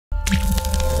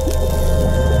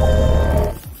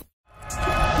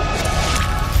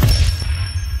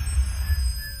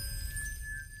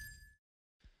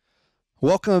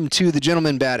Welcome to the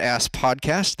Gentleman Badass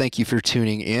podcast. Thank you for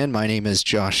tuning in. My name is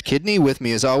Josh Kidney. With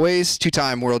me, as always,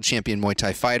 two-time world champion Muay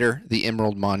Thai fighter, the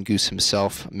Emerald Mongoose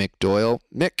himself, Mick Doyle.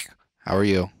 Mick, how are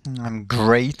you? I'm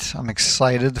great. I'm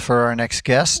excited for our next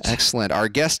guest. Excellent. Our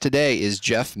guest today is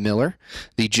Jeff Miller,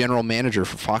 the general manager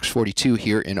for Fox 42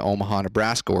 here in Omaha,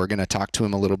 Nebraska. We're going to talk to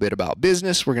him a little bit about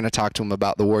business. We're going to talk to him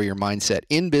about the warrior mindset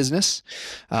in business.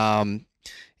 And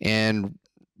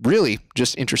really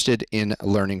just interested in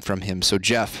learning from him. So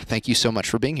Jeff, thank you so much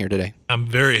for being here today. I'm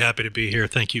very happy to be here.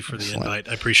 Thank you for the invite.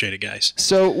 I appreciate it, guys.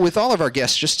 So with all of our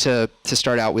guests, just to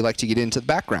start out, we like to get into the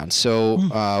background.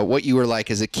 So what you were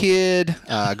like as a kid,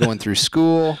 going through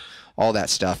school, all that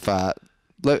stuff.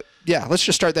 Let's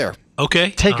just start there.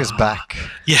 Okay. Take us back.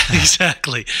 Yeah,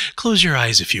 exactly. Close your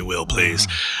eyes, if you will, please.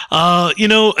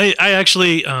 I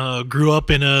actually grew up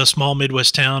in a small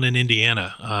Midwest town in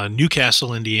Indiana,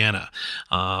 Newcastle, Indiana.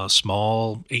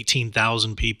 Small,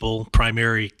 18,000 people,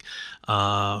 primary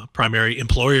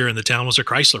employer in the town was a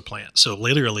Chrysler plant. So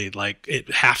literally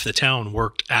half the town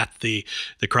worked at the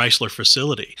Chrysler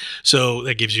facility. So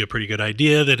that gives you a pretty good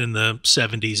idea that in the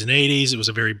 70s and 80s, it was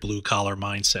a very blue collar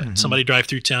mindset. Mm-hmm. Somebody drive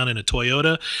through town in a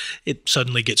Toyota, it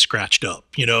suddenly gets scratched up,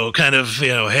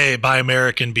 hey, buy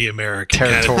American, be American.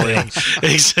 Territorial. Kind of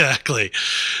exactly.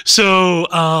 So,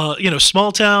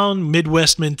 small town,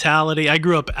 Midwest mentality. I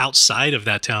grew up outside of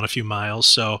that town a few miles.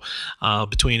 So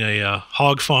between a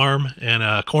hog farm and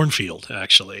a cornfield,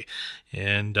 actually.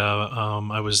 And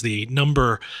I was the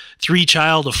number 3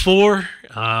 child of 4,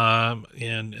 I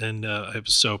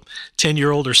was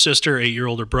 10-year older sister, 8-year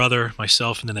older brother,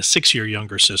 myself, and then a 6-year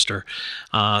younger sister.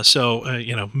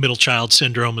 Middle child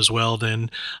syndrome as well. Then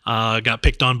got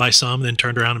picked on by some, then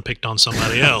turned around and picked on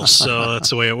somebody else. So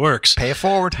that's the way it works. Pay it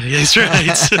forward. That's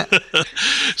right.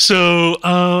 So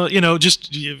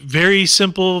just very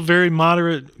simple, very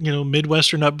moderate,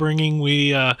 Midwestern upbringing.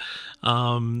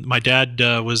 My dad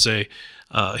was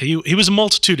he was a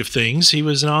multitude of things. He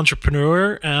was an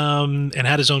entrepreneur and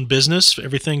had his own business,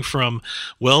 everything from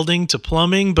welding to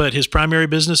plumbing, but his primary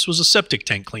business was a septic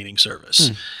tank cleaning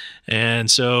service. And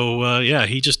so,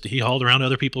 he hauled around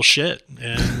other people's shit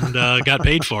and got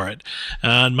paid for it.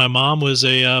 And my mom was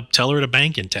a teller at a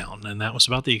bank in town, and that was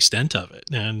about the extent of it.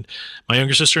 And my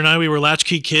younger sister and I, we were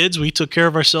latchkey kids. We took care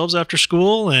of ourselves after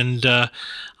school, and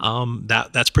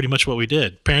that's pretty much what we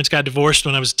did. Parents got divorced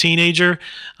when I was a teenager.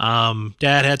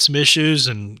 Dad had some issues,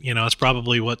 and that's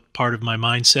probably what part of my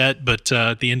mindset. But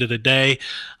at the end of the day,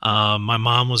 my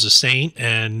mom was a saint,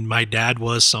 and my dad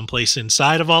was someplace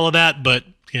inside of all of that. But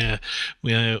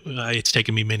it's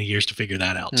taken me many years to figure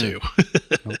that out too.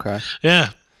 Okay. Yeah.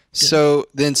 So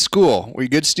then school, were you a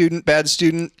good student, bad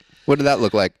student? What did that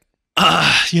look like?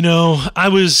 I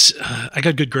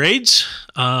got good grades,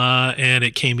 and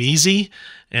it came easy,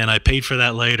 and I paid for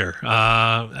that later.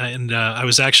 I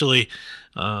was actually,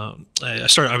 I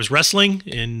was wrestling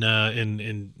in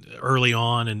early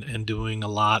on and doing a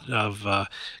lot of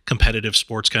competitive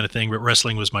sports kind of thing, but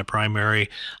wrestling was my primary.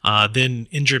 Then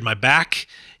injured my back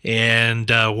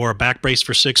and wore a back brace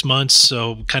for 6 months,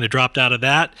 so kind of dropped out of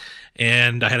that.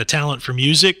 And I had a talent for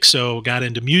music, so got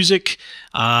into music,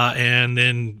 and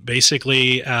then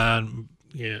basically kind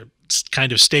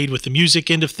of stayed with the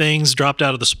music end of things, dropped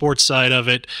out of the sports side of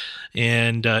it.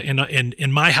 And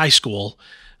in my high school,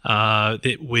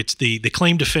 the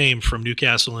claim to fame from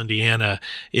Newcastle, Indiana,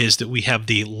 is that we have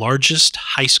the largest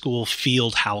high school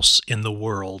field house in the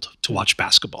world to watch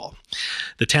basketball.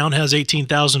 The town has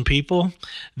 18,000 people.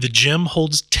 The gym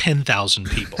holds 10,000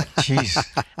 people. Jeez.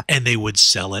 And they would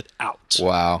sell it out.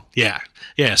 Wow. Yeah.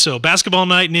 Yeah. So basketball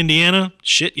night in Indiana,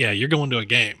 you're going to a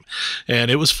game.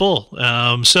 And it was full.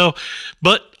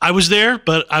 But I was there,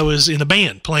 but I was in a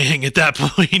band playing at that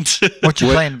point. What you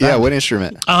playing? Yeah, what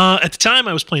instrument? At the time,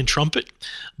 I was playing trumpet.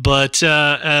 But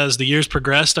as the years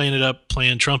progressed, I ended up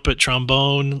playing trumpet,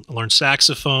 trombone, learned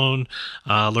saxophone,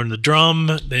 learned the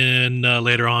drum, then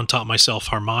later on taught myself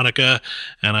harmonica,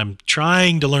 and I'm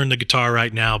trying to learn the guitar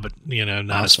right now, but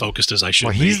not as focused as I should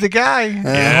be. He's the guy.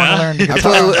 Yeah.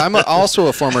 I'm also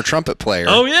a former trumpet player.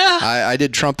 Oh, yeah? I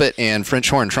did trumpet and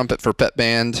French horn. Trumpet for pep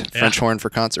band, French horn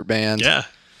for concert band. Yeah.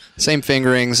 Same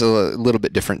fingerings, a little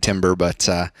bit different timbre, but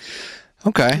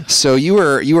okay. So you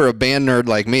were a band nerd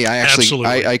like me.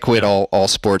 I quit all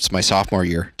sports my sophomore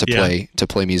year to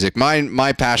play music.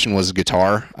 My passion was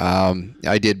guitar.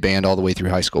 I did band all the way through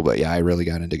high school, but I really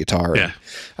got into guitar. Yeah.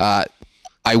 And,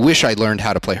 I wish I'd learned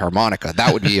how to play harmonica.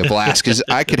 That would be a blast because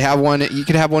I could have one. You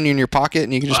could have one in your pocket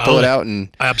and you can just pull it out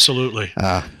and. Absolutely.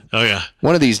 Oh yeah.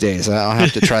 One of these days I'll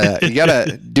have to try that. You got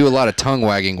to do a lot of tongue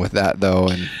wagging with that though,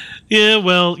 and. Yeah,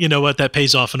 well, you know what? That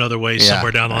pays off in other ways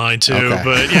somewhere down the line too. Okay.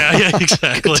 But yeah,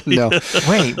 exactly. No.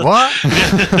 Wait, what?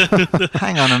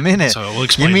 Hang on a minute. So we'll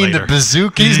explain You mean later. the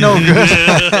bazooki's no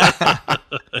good?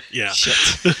 Yeah. Shit.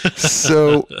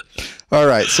 So, all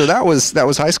right. So that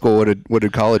was high school. What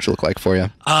did college look like for you?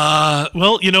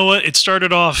 Well, you know what? It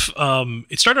started off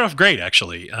great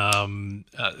actually.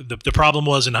 The problem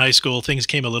was in high school things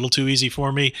came a little too easy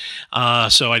for me,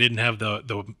 so I didn't have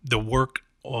the work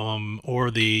or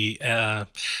the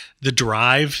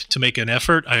drive to make an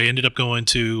effort. I ended up going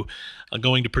to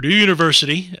Purdue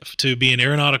University to be an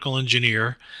aeronautical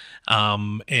engineer,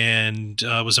 and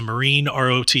was a Marine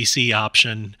ROTC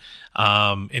option,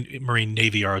 Marine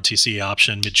Navy ROTC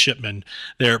option midshipman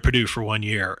there at Purdue for 1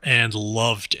 year, and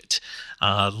loved it.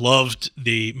 Loved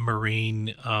the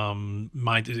Marine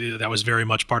mind. That was very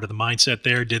much part of the mindset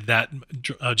there. Did that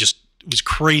just. It was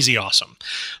crazy awesome.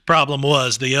 Problem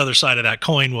was, the other side of that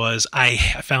coin was I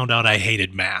found out I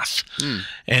hated math.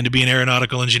 And to be an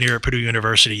aeronautical engineer at Purdue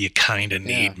University, you kind of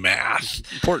need math.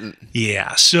 Important.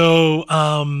 Yeah. So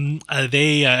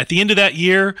they at the end of that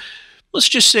year, let's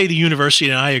just say the university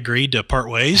and I agreed to part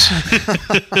ways.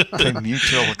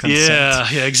 Mutual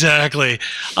consent. Yeah, exactly.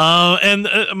 And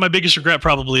my biggest regret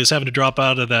probably is having to drop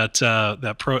out of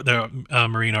the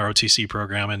Marine ROTC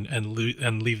program and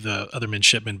leave the other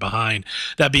midshipmen behind.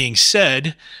 That being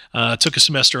said, took a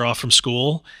semester off from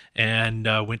school and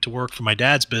went to work for my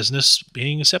dad's business,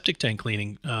 being a septic tank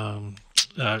cleaning.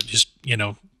 Just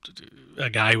a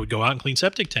guy who would go out and clean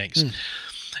septic tanks,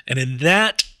 and in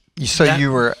that. So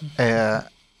you were a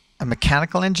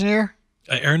mechanical engineer?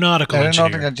 Aeronautical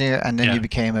engineer, and then you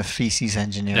became a feces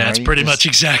engineer. That's right? pretty much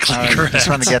exactly correct. Just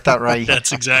want to get that right.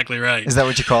 That's exactly right. Is that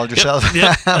what you called yourself?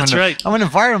 Yeah, that's right. I'm an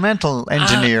environmental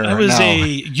engineer. I was now. a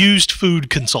used food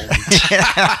consultant.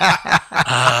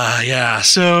 Yeah.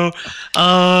 So,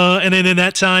 and then in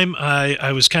that time,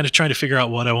 I was kind of trying to figure out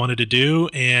what I wanted to do,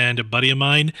 and a buddy of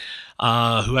mine,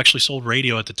 who actually sold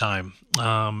radio at the time,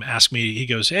 asked me. He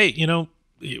goes, "Hey,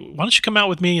 why don't you come out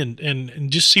with me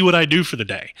and just see what I do for the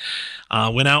day?"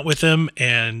 Went out with him,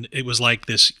 and it was like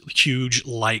this huge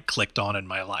light clicked on in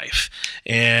my life,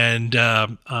 and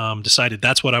decided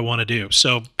that's what I want to do.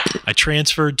 So I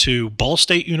transferred to Ball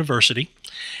State University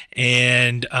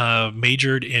and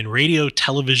majored in radio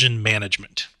television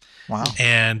management. Wow.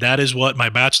 And that is what my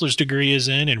bachelor's degree is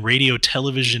in radio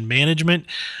television management.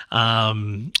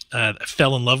 I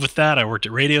fell in love with that. I worked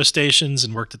at radio stations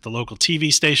and worked at the local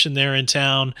TV station there in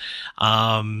town.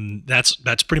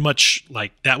 That's pretty much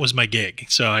like, that was my gig.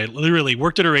 So I literally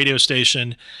worked at a radio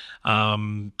station,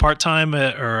 part-time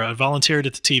or I volunteered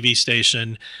at the TV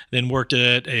station, then worked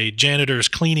at a janitor's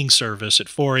cleaning service at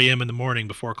 4 a.m. in the morning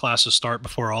before classes start,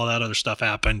 before all that other stuff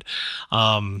happened.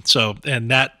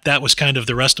 And that was kind of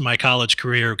the rest of my college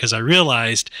career, because I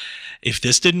realized if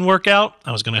this didn't work out,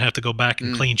 I was going to have to go back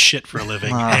and clean shit for a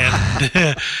living.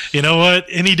 And you know what?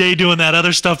 Any day doing that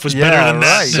other stuff was better than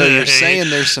that. So you're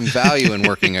saying there's some value in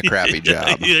working a crappy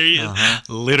job.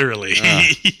 Literally.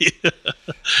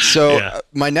 So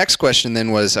my next question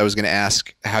then was, I was going to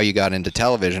ask how you got into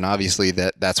television. Obviously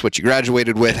that's what you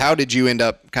graduated with. How did you end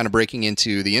up kind of breaking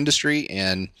into the industry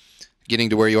and getting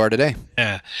to where you are today?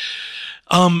 Yeah.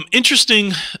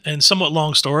 Interesting and somewhat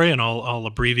long story, and I'll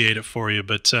abbreviate it for you.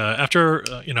 But after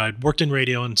I'd worked in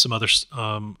radio and some other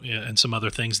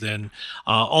things. Then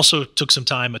also took some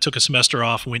time. I took a semester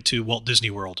off, went to Walt Disney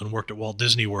World and worked at Walt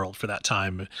Disney World for that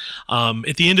time.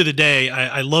 At the end of the day,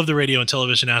 I love the radio and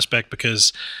television aspect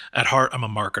because at heart I'm a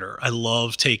marketer. I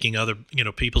love taking other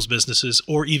people's businesses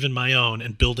or even my own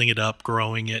and building it up,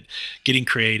 growing it, getting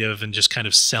creative, and just kind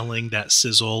of selling that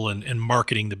sizzle and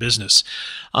marketing the business.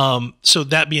 So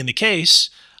that being the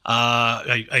case,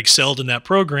 I excelled in that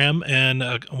program, and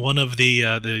one of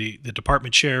the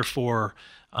department chair for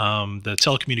the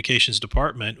telecommunications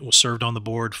department was served on the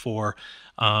board for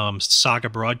Saga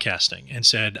Broadcasting, and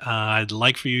said, "I'd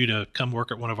like for you to come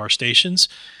work at one of our stations."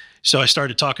 So I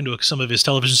started talking to some of his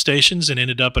television stations and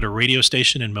ended up at a radio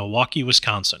station in Milwaukee,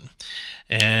 Wisconsin.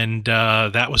 And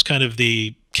that was kind of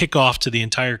the kickoff to the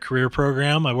entire career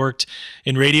program. I worked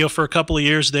in radio for a couple of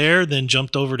years there, then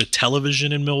jumped over to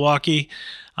television in Milwaukee.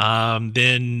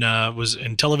 Then was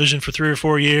in television for 3 or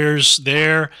 4 years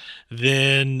there.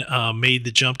 Then made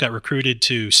the jump, got recruited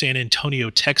to San Antonio,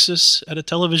 Texas at a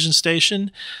television station.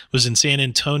 Was in San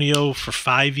Antonio for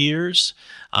 5 years.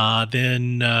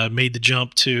 Then made the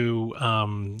jump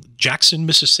to Jackson,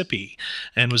 Mississippi,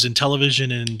 and was in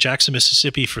television in Jackson,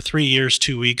 Mississippi for 3 years,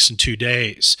 2 weeks, and 2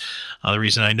 days. The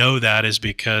reason I know that is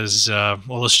because,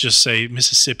 let's just say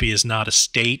Mississippi is not a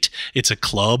state; it's a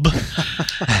club.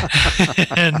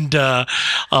 and a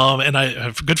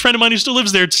good friend of mine who still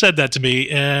lives there said that to me,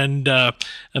 and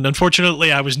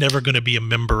unfortunately, I was never going to be a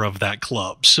member of that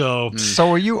club. So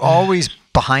were you always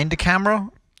behind the camera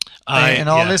in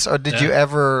all this, or did you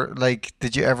ever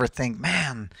think,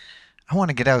 man, I want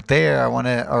to get out there,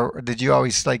 or did you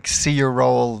always see your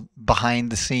role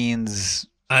behind the scenes?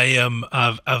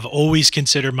 I've always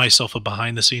considered myself a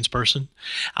behind the scenes person.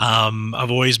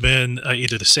 I've always been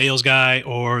either the sales guy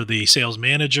or the sales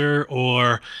manager,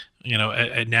 or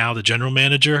now the general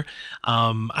manager.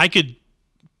 I could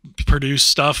produce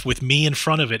stuff with me in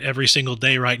front of it every single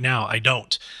day. Right now, I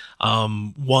don't.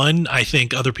 One, I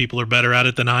think other people are better at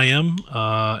it than I am,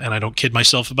 and I don't kid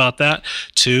myself about that.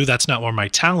 Two, that's not where my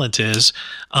talent is.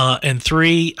 And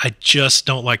three, I just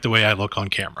don't like the way I look on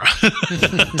camera.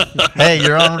 Hey,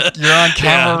 you're on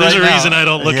camera. There's right a now. reason I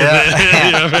don't look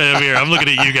at here. I'm looking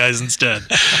at you guys instead.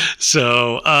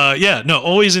 So,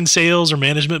 always in sales or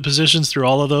management positions through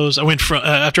all of those. I went from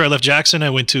after I left Jackson,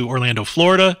 I went to Orlando,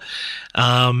 Florida.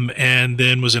 And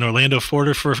then was in Orlando,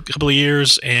 Florida for a couple of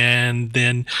years, and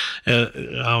then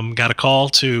got a call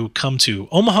to come to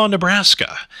Omaha,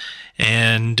 Nebraska.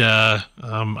 And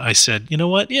I said, you know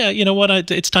what? Yeah,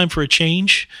 it's time for a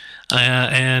change.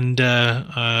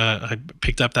 I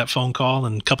picked up that phone call,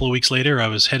 and a couple of weeks later, I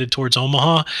was headed towards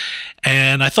Omaha.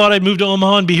 And I thought I'd move to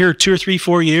Omaha and be here 2 or 3,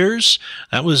 4 years.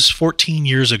 That was 14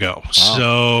 years ago. Wow.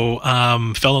 So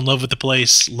fell in love with the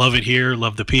place, love it here,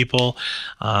 love the people,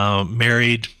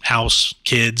 married, house,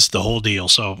 kids, the whole deal.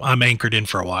 So I'm anchored in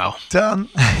for a while. Done.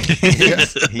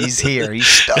 He's here. He's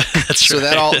stuck. That's so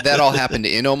right. that all happened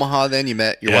in Omaha then? You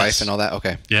met your wife and all that?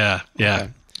 Okay. Yeah. Okay.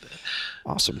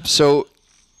 Awesome. So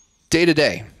day to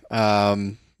day,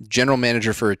 general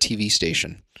manager for a TV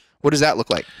station. What does that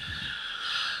look like?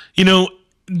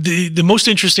 The most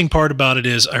interesting part about it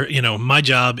is, my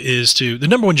job is the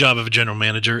number one job of a general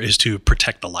manager is to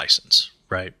protect the license,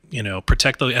 right?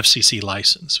 Protect the FCC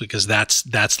license, because that's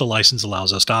the license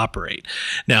allows us to operate.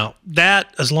 Now,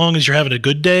 that, as long as you're having a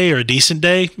good day or a decent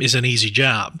day, is an easy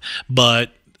job.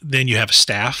 But then you have a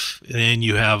staff, then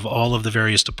you have all of the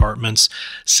various departments,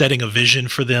 setting a vision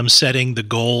for them, setting the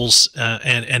goals,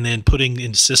 and then putting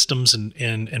in systems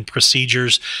and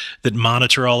procedures that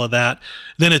monitor all of that.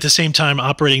 Then at the same time,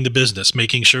 operating the business,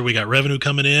 making sure we got revenue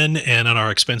coming in and our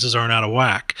expenses aren't out of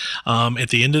whack. At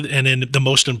the end and then the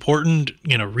most important,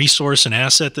 resource and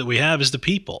asset that we have is the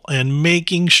people, and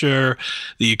making sure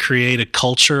that you create a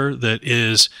culture that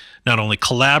is not only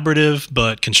collaborative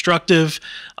but constructive,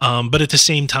 but at the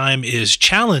same time is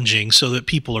challenging, so that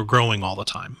people are growing all the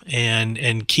time,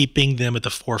 and keeping them at the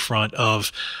forefront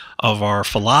of our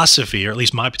philosophy, or at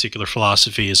least my particular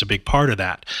philosophy is a big part of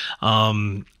that.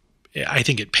 I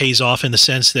think it pays off in the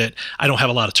sense that I don't have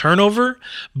a lot of turnover,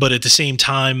 but at the same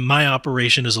time, my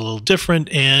operation is a little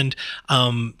different. And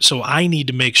so I need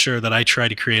to make sure that I try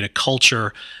to create a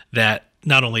culture that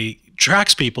not only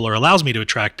attracts people or allows me to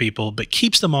attract people, but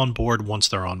keeps them on board once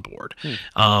they're on board.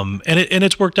 And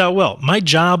it's worked out well. My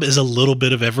job is a little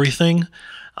bit of everything.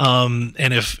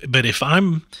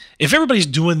 If everybody's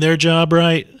doing their job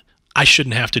right, I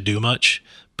shouldn't have to do much.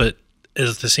 But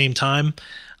at the same time,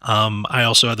 I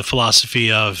also have the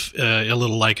philosophy of a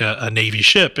little like a Navy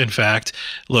ship. In fact,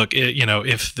 look,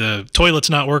 if the toilet's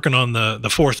not working on the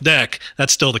fourth deck,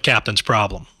 that's still the captain's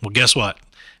problem. Well, guess what?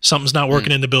 Something's not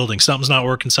working in the building. Something's not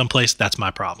working someplace. That's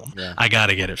my problem. Yeah. I got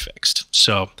to get it fixed.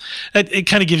 So it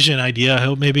kind of gives you an idea, I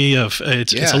hope, maybe of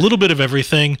it's a little bit of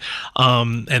everything,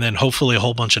 and then hopefully a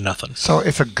whole bunch of nothing. So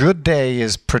if a good day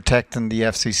is protecting the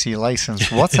FCC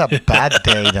license, what's a bad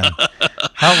day then?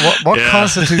 What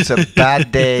constitutes a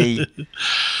bad day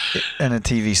in a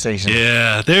TV station?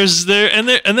 Yeah,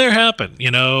 there happen. The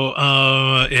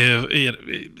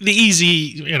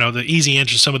easy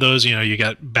answer to some of those, you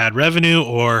got bad revenue,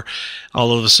 or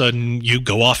all of a sudden you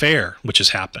go off air, which has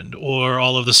happened, or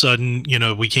all of a sudden,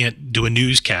 we can't do a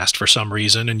newscast for some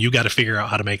reason, and you got to figure out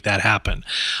how to make that happen.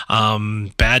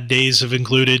 Bad days have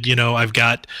included, I've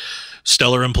got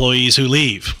stellar employees who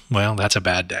leave. Well, that's a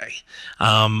bad day.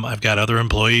 I've got other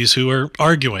employees who are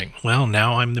arguing. Well,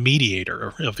 now I'm the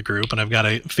mediator of the group, and I've got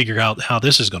to figure out how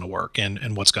this is going to work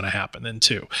and what's going to happen then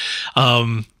too.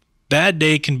 Bad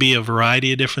day can be a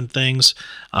variety of different things.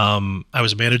 I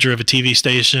was a manager of a TV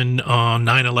station on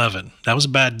 9/11. That was a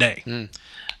bad day.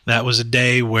 That was a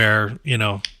day where,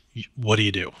 what do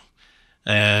you do?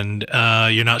 And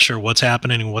you're not sure what's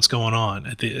happening and what's going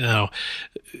on.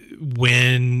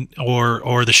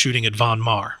 Or the shooting at Von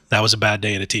Mar. That was a bad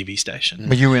day at a TV station.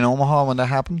 Were you in Omaha when that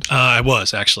happened? I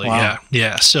was, actually. Wow.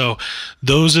 Yeah. So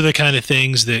those are the kind of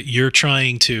things that you're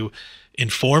trying to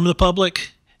inform the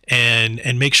public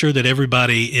and make sure that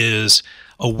everybody is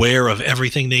aware of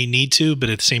everything they need to, but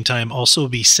at the same time also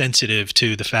be sensitive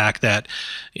to the fact that,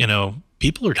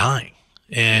 people are dying,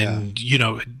 and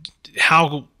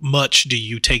how much do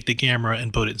you take the camera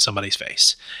and put it in somebody's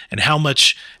face, and how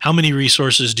many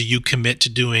resources do you commit to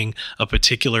doing a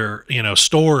particular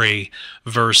story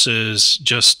versus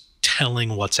just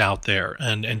telling what's out there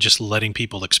and just letting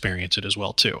people experience it as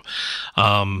well too.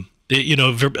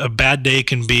 A bad day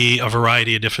can be a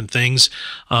variety of different things,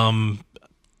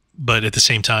 but at the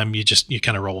same time you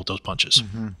kind of roll with those punches.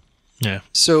 Mm-hmm. Yeah.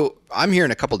 So I'm hearing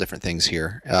a couple different things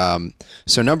here.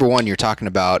 So number one, you're talking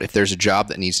about if there's a job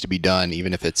that needs to be done,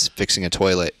 even if it's fixing a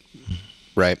toilet,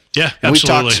 right? Yeah, and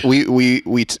absolutely.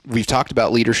 We've talked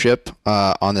about leadership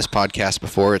on this podcast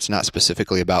before. It's not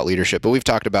specifically about leadership, but we've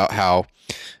talked about how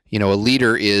a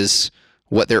leader is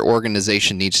what their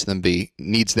organization needs them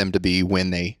to be when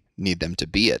they need them to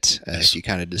be it. If you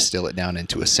kind of distill it down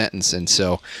into a sentence. And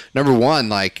so number one,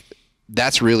 like,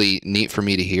 that's really neat for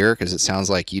me to hear, because it sounds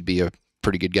like you'd be a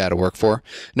pretty good guy to work for.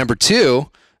 Number two,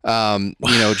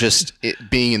 just it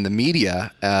being in the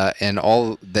media and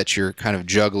all that you're kind of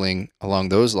juggling along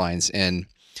those lines. And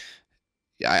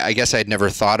I guess I'd never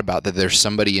thought about that. There's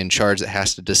somebody in charge that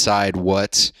has to decide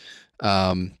what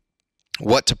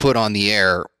to put on the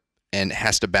air, and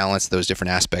has to balance those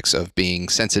different aspects of being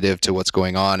sensitive to what's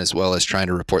going on, as well as trying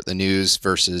to report the news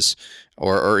versus,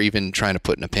 or even trying to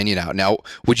put an opinion out. Now,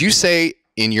 would you say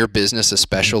in your business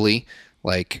especially,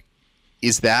 like,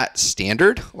 is that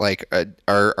standard? Like,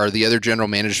 are the other general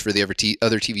managers for the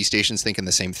other TV stations thinking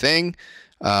the same thing?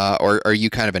 Or are you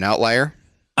kind of an outlier?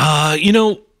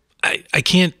 I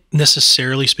can't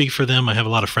necessarily speak for them. I have a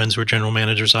lot of friends who are general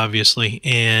managers, obviously.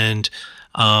 And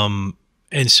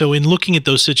so in looking at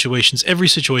those situations, every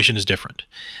situation is different.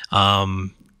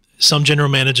 Some general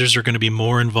managers are going to be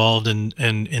more involved in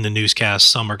the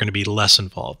newscast. Some are going to be less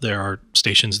involved. There are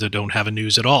stations that don't have a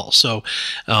news at all. So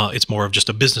it's more of just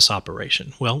a business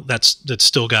operation. Well, that's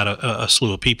still got a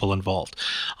slew of people involved.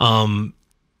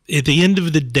 At the end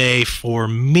of the day, for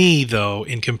me, though,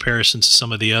 in comparison to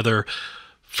some of the other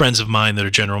friends of mine that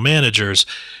are general managers,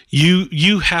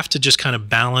 you have to just kind of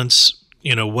balance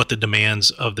what the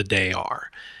demands of the day are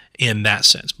in that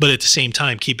sense. But at the same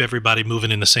time, keep everybody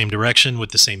moving in the same direction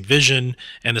with the same vision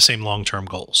and the same long-term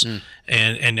goals,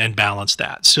 and balance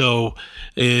that. So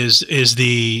is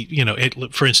the,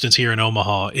 for instance, here in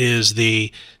Omaha, is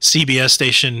the CBS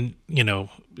station,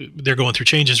 they're going through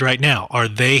changes right now. Are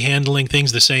they handling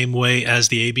things the same way as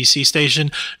the ABC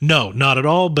station? No, not at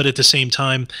all. But at the same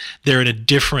time, they're in a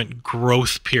different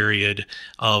growth period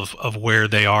of where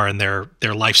they are in their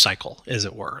life cycle, as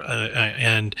it were.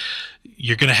 And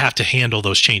you're going to have to handle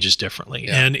those changes differently.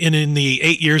 Yeah. And in the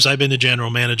 8 years I've been the general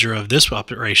manager of this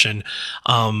operation,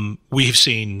 we've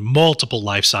seen multiple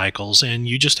life cycles, and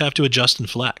you just have to adjust and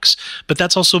flex. But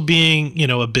that's also being,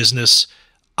 a business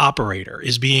operator,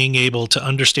 is being able to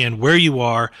understand where you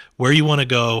are, where you want to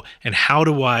go, and how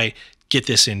do I get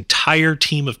this entire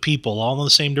team of people all in the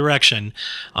same direction,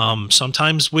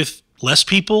 sometimes with less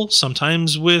people,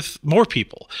 sometimes with more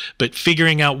people, but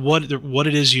figuring out what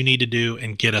it is you need to do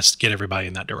and get everybody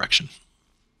in that direction.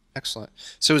 Excellent.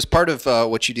 So as part of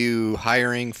what you do,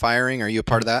 hiring, firing, are you a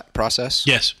part of that process?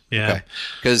 Yes. Yeah. Okay.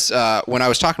 Because when I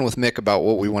was talking with Mick about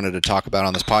what we wanted to talk about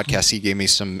on this podcast, he gave me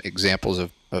some examples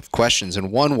of questions.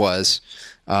 And one was,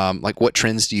 like, what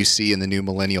trends do you see in the new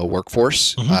millennial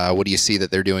workforce? Mm-hmm. What do you see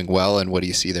that they're doing well, and what do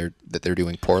you see that they're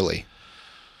doing poorly?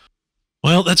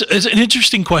 Well, it's an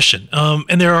interesting question.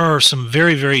 And there are some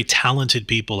very, very talented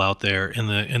people out there in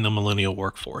the millennial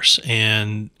workforce.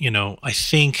 And, I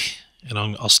think, and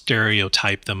I'll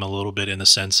stereotype them a little bit in the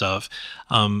sense of,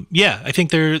 I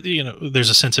think there's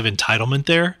a sense of entitlement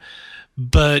there,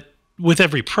 but with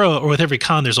every pro or with every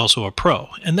con, there's also a pro.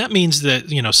 And that means that,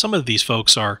 some of these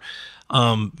folks are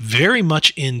very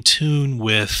much in tune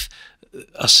with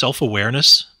a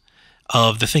self-awareness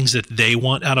of the things that they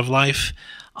want out of life.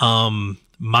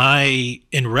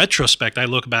 In retrospect, I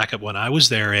look back at when I was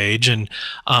their age, and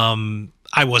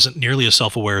I wasn't nearly as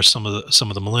self-aware as some of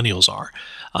the millennials are.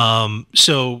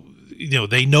 So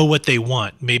they know what they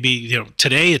want. Maybe,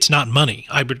 today it's not money.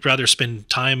 I would rather spend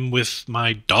time with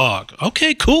my dog.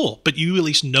 Okay, cool. But you at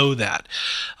least know that.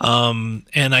 And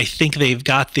I think they've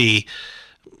got they've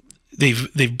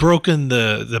broken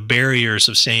the barriers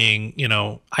of saying,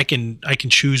 I can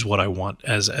choose what I want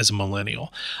as a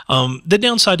millennial. The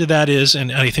downside to that is,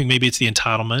 and I think maybe it's the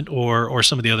entitlement or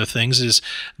some of the other things, is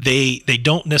they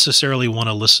don't necessarily want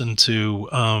to listen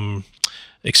to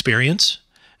experience.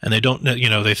 And they don't,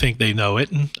 they think they know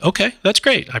it, and okay, that's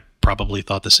great. I probably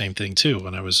thought the same thing too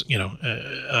when I was,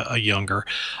 a younger.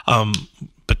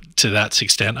 But to that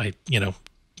extent, I,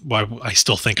 why I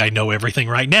still think I know everything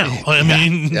right now. I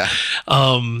mean,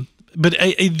 but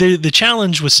the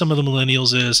challenge with some of the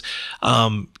millennials is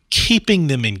keeping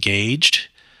them engaged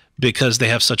because they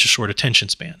have such a short attention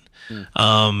span.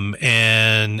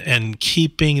 And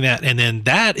keeping that, and then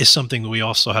that is something that we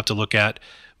also have to look at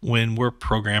when we're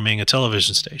programming a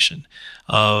television station.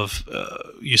 Of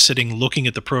you sitting looking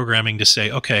at the programming to say,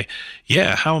 okay,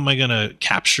 how am I going to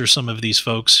capture some of these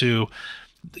folks who,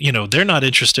 they're not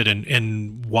interested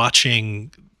in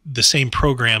watching the same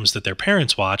programs that their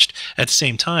parents watched. At the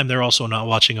same time, they're also not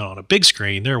watching it on a big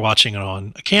screen. They're watching it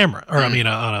on a camera, or on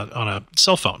a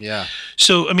cell phone. Yeah.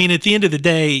 So, at the end of the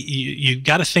day, you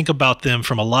got to think about them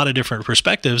from a lot of different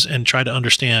perspectives and try to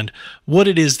understand what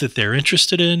it is that they're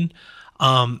interested in,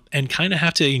 and kind of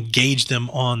have to engage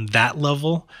them on that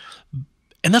level.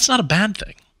 And that's not a bad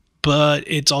thing, but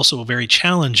it's also very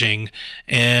challenging.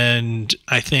 And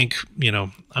I think,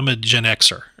 I'm a Gen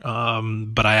Xer,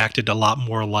 but I acted a lot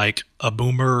more like a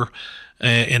boomer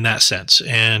in that sense.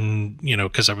 And,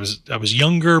 because I was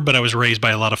younger, but I was raised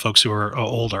by a lot of folks who are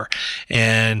older.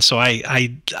 And so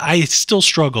I still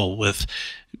struggle with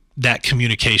that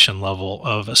communication level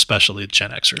of especially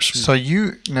Gen Xers. So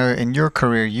in your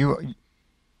career,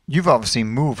 you've obviously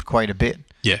moved quite a bit.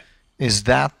 Yeah. Is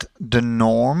that the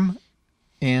norm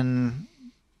in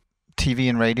TV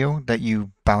and radio, that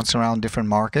you bounce around different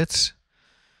markets?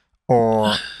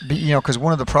 Or, because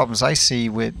one of the problems I see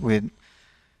with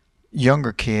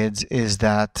younger kids is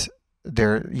that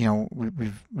they're,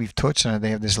 we've touched on it,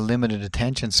 they have this limited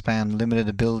attention span, limited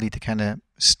ability to kind of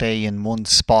stay in one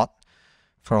spot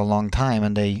for a long time,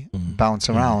 and they bounce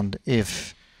around.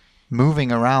 If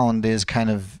moving around is kind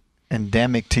of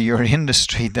endemic to your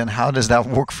industry, then how does that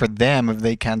work for them if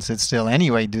they can't sit still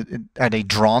anyway? Are they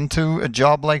drawn to a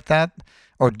job like that,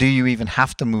 or do you even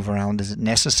have to move around? Is it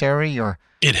necessary, or?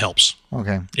 It helps.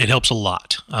 Okay. It helps a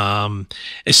lot,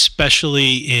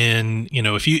 especially in,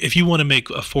 if you want to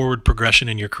make a forward progression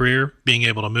in your career, being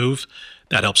able to move,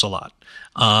 that helps a lot.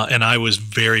 And I was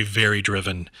very, very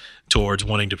driven towards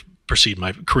wanting to proceed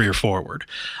my career forward.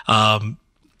 For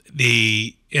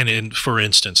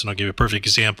instance, and I'll give you a perfect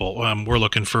example, we're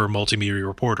looking for multimedia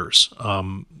reporters,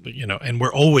 and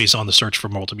we're always on the search for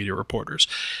multimedia reporters.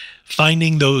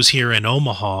 Finding those here in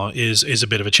Omaha is a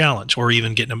bit of a challenge, or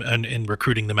even getting them and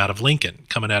recruiting them out of Lincoln,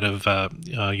 coming out of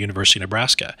University of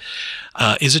Nebraska,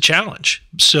 is a challenge.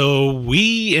 So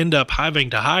we end up having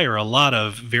to hire a lot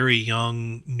of very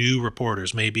young, new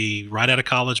reporters, maybe right out of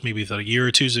college, maybe with a year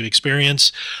or two's of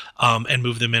experience, and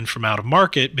move them in from out of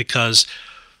market, because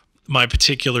my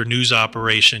particular news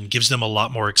operation gives them a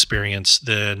lot more experience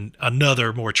than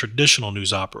another more traditional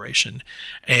news operation.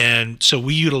 And so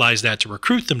we utilize that to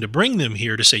recruit them, to bring them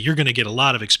here, to say, you're going to get a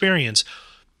lot of experience,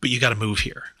 but you got to move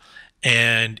here.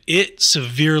 And it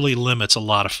severely limits a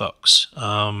lot of folks.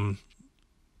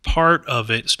 Part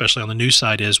of it, especially on the news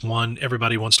side, is one,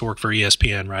 everybody wants to work for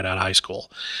ESPN right out of high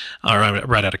school, or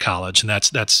right out of college, and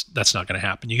that's not going to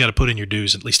happen. You got to put in your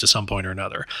dues at least at some point or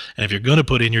another. And if you're going to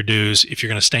put in your dues, if you're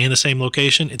going to stay in the same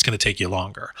location, it's going to take you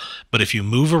longer. But if you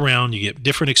move around, you get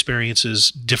different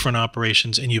experiences, different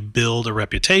operations, and you build a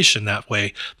reputation that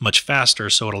way much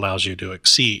faster, so it allows you to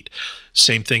exceed.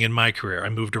 Same thing in my career. I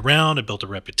moved around, I built a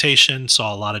reputation,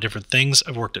 saw a lot of different things.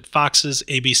 I've worked at Fox's,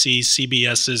 ABC's,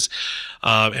 CBS's,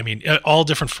 all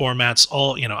different formats.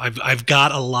 I've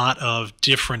got a lot of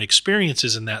different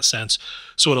experiences in that sense.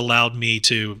 So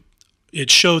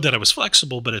it showed that I was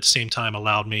flexible, but at the same time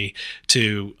allowed me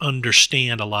to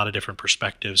understand a lot of different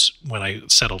perspectives when I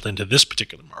settled into this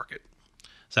particular market.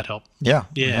 Does that help? Yeah.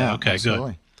 Yeah. Okay,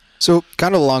 absolutely. Good. So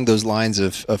kind of along those lines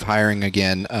of hiring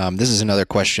again, this is another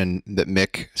question that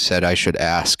Mick said I should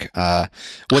ask.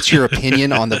 What's your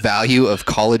opinion on the value of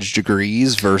college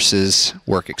degrees versus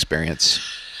work experience?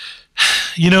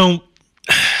 It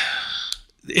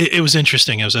was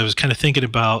interesting. I was kind of thinking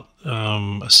about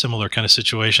a similar kind of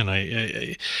situation.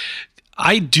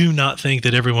 I do not think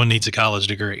that everyone needs a college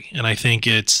degree, and I think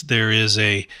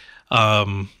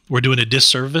we're doing a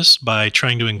disservice by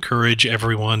trying to encourage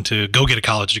everyone to go get a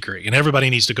college degree, and everybody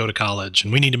needs to go to college,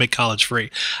 and we need to make college free.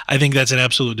 I think that's an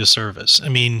absolute disservice. I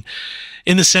mean,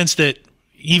 in the sense that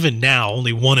even now,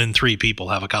 only 1 in 3 people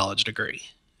have a college degree,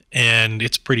 and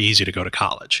it's pretty easy to go to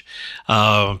college.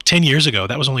 10 years ago,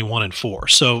 that was only 1 in 4.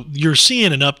 So you're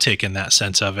seeing an uptick in that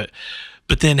sense of it.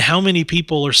 But then how many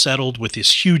people are settled with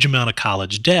this huge amount of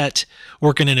college debt,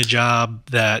 working in a job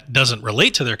that doesn't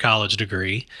relate to their college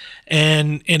degree,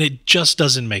 and it just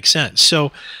doesn't make sense.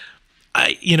 So,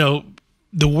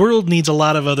 the world needs a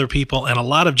lot of other people and a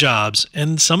lot of jobs,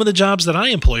 and some of the jobs that I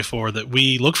employ for that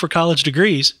we look for college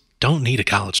degrees, don't need a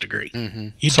college degree. Mm-hmm.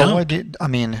 You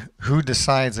don't. Who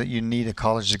decides that you need a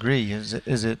college degree? Is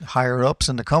it higher ups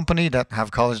in the company that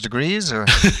have college degrees, or?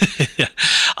 Yeah.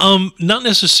 Not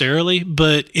necessarily,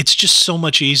 but it's just so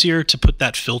much easier to put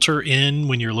that filter in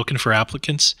when you're looking for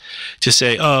applicants to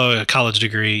say, oh, a college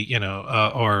degree,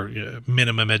 or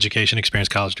minimum education experience,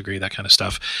 college degree, that kind of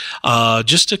stuff,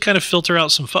 just to kind of filter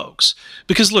out some folks.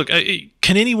 Because look,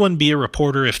 can anyone be a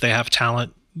reporter if they have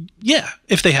talent? Yeah,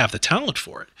 if they have the talent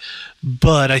for it.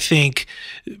 But I think,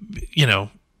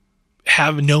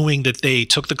 knowing that they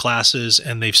took the classes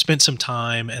and they've spent some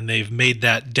time and they've made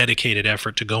that dedicated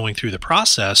effort to going through the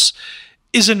process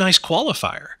is a nice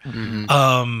qualifier.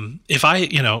 Mm-hmm.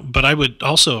 But I would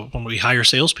also, when we hire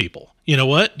salespeople, you know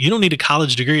what? You don't need a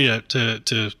college degree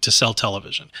to sell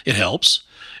television. It helps.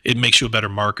 It makes you a better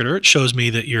marketer. It shows me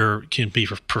that you can be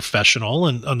professional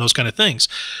and those kind of things.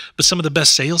 But some of the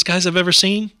best sales guys I've ever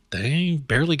seen, they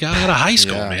barely got out of high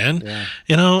school, man. Yeah.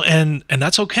 And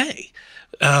that's okay,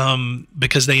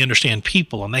 because they understand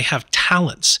people and they have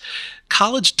talents.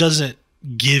 College doesn't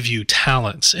give you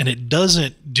talents, and it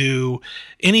doesn't do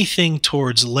anything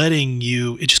towards letting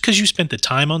you, just because you spent the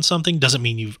time on something doesn't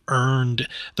mean you've earned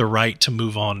the right to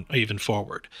move on even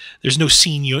forward. There's no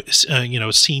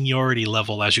seniority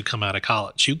level as you come out of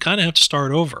college. You kind of have to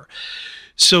start over.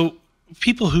 So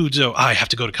people who do, I have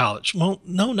to go to college. Well,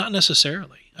 no, not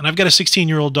necessarily. And I've got a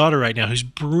 16-year-old daughter right now who's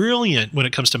brilliant when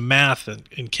it comes to math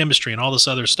and chemistry and all this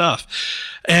other stuff.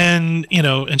 And,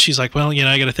 and she's like, well,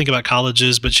 I got to think about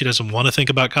colleges, but she doesn't want to think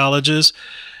about colleges.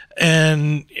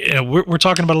 And we're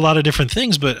talking about a lot of different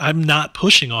things, but I'm not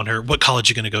pushing on her. What college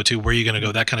are you going to go to? Where are you going to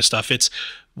go? That kind of stuff. It's,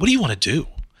 what do you want to do?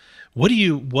 What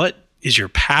is your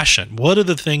passion? What are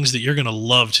the things that you're going to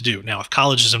love to do? Now, if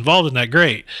college is involved in that,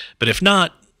 great. But if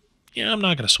not, I'm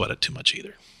not going to sweat it too much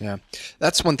either. Yeah,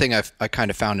 that's one thing I kind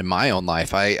of found in my own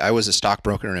life. I was a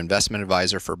stockbroker and investment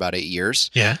advisor for about 8 years.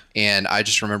 Yeah. And I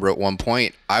just remember at one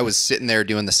point I was sitting there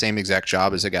doing the same exact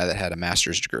job as a guy that had a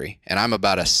master's degree. And I'm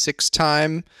about a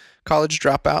 6-time college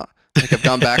dropout. I think I've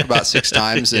gone back about 6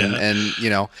 times. And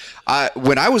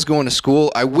when I was going to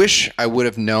school, I wish I would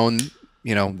have known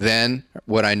then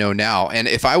what I know now. And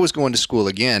if I was going to school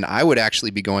again, I would actually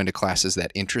be going to classes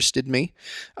that interested me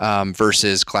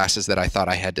versus classes that I thought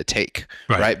I had to take,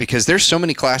 right? Because there's so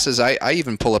many classes. I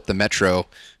even pull up the Metro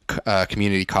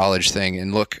community college thing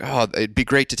and look, it'd be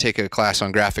great to take a class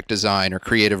on graphic design or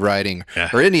creative writing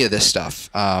or any of this stuff.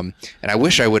 And I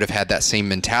wish I would have had that same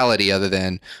mentality other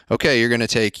than, okay, you're going to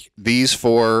take these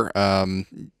 4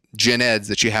 gen eds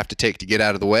that you have to take to get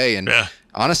out of the way. And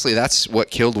honestly, that's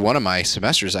what killed one of my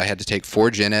semesters. I had to take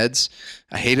 4 gen eds.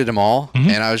 I hated them all. Mm-hmm.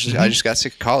 And I just got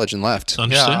sick of college and left.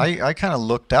 Yeah, I kind of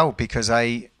looked out because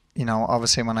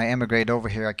obviously when I emigrated over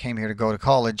here, I came here to go to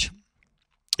college.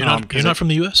 You're not from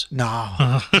the U.S.?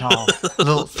 No, no, a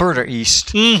little further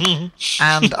east.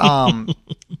 And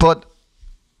but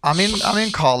I'm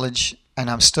in college and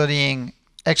I'm studying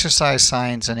exercise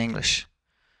science and English.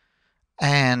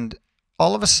 And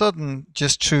all of a sudden,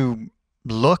 just through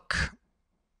luck,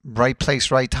 right place,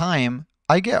 right time,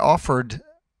 I get offered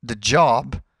the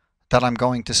job that I'm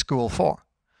going to school for.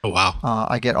 Oh, wow.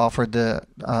 I get offered a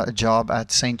job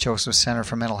at St. Joseph's Center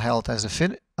for Mental Health as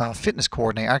a fitness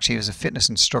coordinator. Actually, as a fitness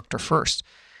instructor first.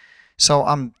 So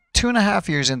I'm 2.5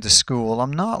 years into school.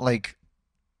 I'm not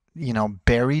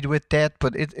buried with debt,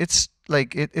 but it's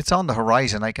on the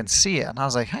horizon. I can see it. And I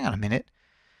was like, hang on a minute.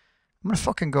 I'm going to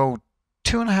fucking go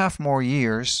 2.5 more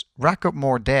years, rack up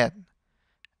more debt,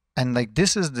 and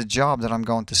this is the job that I'm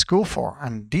going to school for.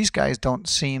 And these guys don't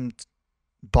seem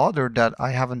bothered that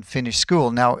I haven't finished school.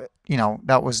 Now,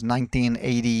 that was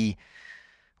 1980.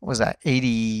 What was that?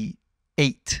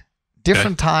 88.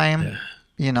 Different time.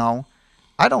 Yeah.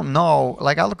 I don't know.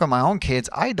 I look at my own kids.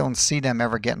 I don't see them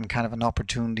ever getting kind of an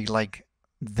opportunity like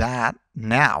that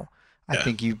now. I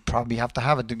think you probably have to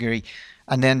have a degree.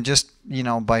 And then just,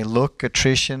 by luck,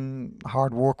 attrition,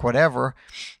 hard work, whatever,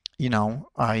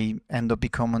 I end up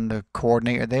becoming the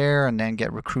coordinator there and then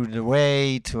get recruited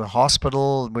away to a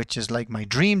hospital, which is my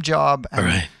dream job.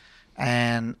 And,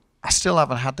 and I still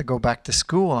haven't had to go back to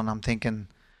school. And I'm thinking,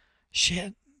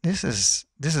 shit, this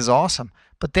is awesome.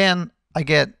 But then I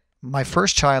get my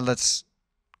first child that's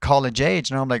college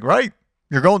age and I'm like, right,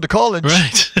 you're going to college.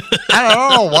 Right. I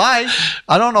don't know why.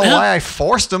 I don't know why I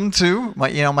forced him to.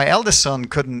 My eldest son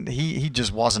couldn't. He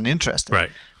just wasn't interested.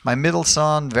 Right. My middle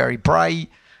son, very bright,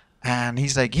 and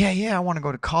he's like, yeah, I want to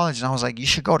go to college. And I was like, you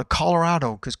should go to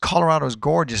Colorado because Colorado is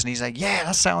gorgeous. And he's like, yeah,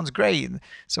 that sounds great.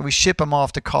 So we ship him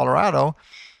off to Colorado.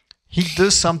 He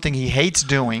does something he hates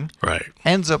doing. Right.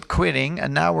 Ends up quitting,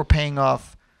 and now we're paying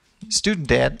off student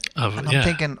debt. And I'm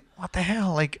thinking, what the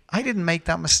hell? Like, I didn't make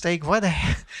that mistake. What the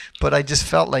hell? But I just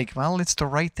felt like, well, it's the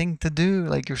right thing to do.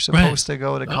 Like, you're supposed to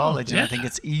go to college. And I think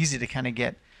it's easy to kind of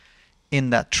get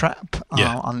in that trap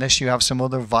unless you have some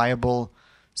other viable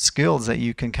skills that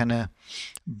you can kind of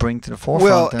bring to the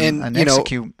forefront and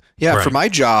execute. For my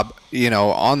job,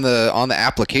 on the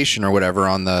application or whatever,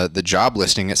 on the job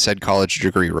listing, it said college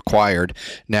degree required.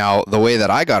 Now, the way that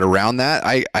I got around that,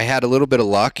 I had a little bit of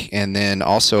luck, and then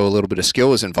also a little bit of skill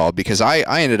was involved, because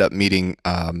I ended up meeting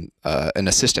an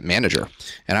assistant manager,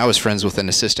 and I was friends with an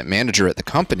assistant manager at the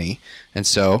company, and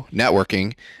so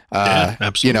networking.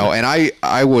 Absolutely. And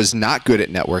I was not good at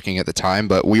networking at the time,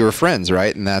 but we were friends,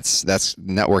 right? And that's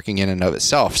networking in and of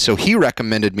itself. So he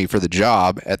recommended me for the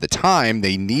job. At the time,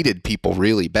 they needed people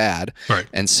really bad. Right.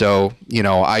 And so,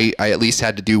 I at least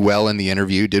had to do well in the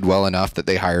interview, did well enough that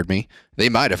they hired me. They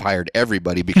might have hired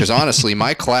everybody, because honestly,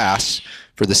 my class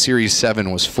for the Series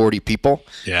 7 was 40 people.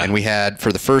 Yeah. And we had,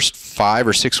 for the first 5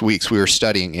 or 6 weeks, we were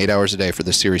studying 8 hours a day for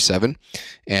the Series 7.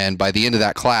 And by the end of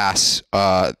that class,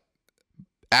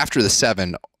 after the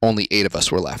 7, only 8 of us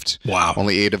were left. Wow.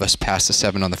 Only 8 of us passed the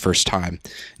 7 on the first time.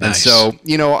 Nice. And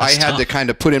so, I had tough. to kind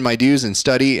of put in my dues and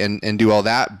study and do all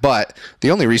that. But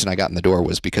the only reason I got in the door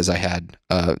was because I had,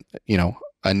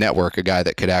 a network, a guy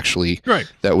that could actually,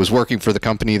 that was working for the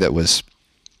company that was,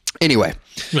 anyway.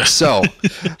 So,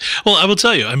 well, I will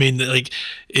tell you, I mean, like,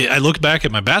 I look back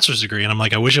at my bachelor's degree and I'm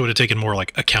like, I wish I would have taken more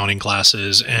like accounting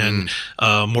classes and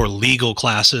more legal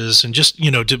classes, and just,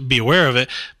 to be aware of it.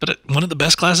 But one of the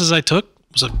best classes I took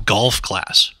was a golf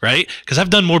class, right? Because I've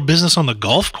done more business on the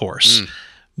golf course.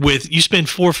 You spend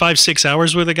 4, 5, 6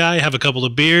 hours with a guy, have a couple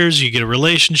of beers, you get a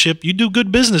relationship, you do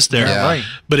good business there. Yeah. Right.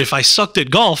 But if I sucked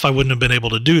at golf, I wouldn't have been able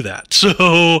to do that.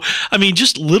 So, I mean,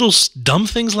 just little dumb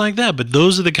things like that. But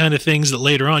those are the kind of things that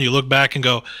later on you look back and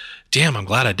go, damn, I'm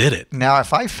glad I did it. Now,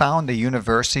 if I found a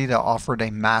university that offered a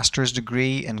master's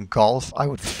degree in golf, I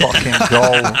would fucking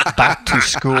go back to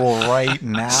school right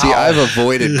now. See, I've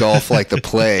avoided golf like the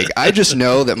plague. I just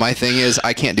know that my thing is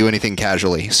I can't do anything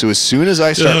casually. So as soon as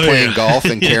I start playing golf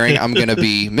and caring, I'm going to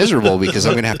be miserable, because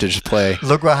I'm going to have to just play.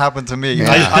 Look what happened to me.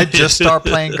 Yeah. I just started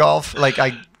playing golf. Like,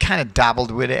 I kind of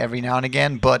dabbled with it every now and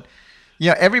again. But,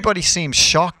 everybody seems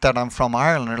shocked that I'm from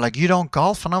Ireland. They're like, you don't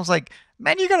golf? And I was like,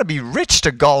 man, you got to be rich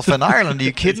to golf in Ireland. Are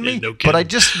you kidding me? No kidding. But I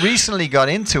just recently got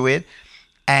into it,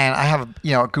 and I have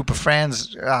a group of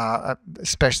friends.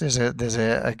 Especially there's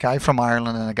a guy from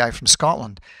Ireland and a guy from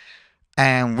Scotland,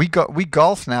 and we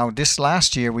golf now. This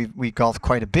last year we golfed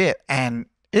quite a bit, and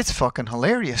it's fucking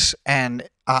hilarious. And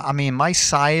I mean, my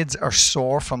sides are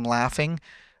sore from laughing.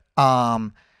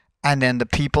 And then the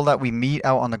people that we meet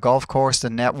out on the golf course, the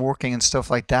networking and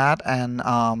stuff like that. And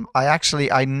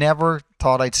I never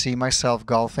thought I'd see myself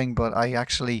golfing, but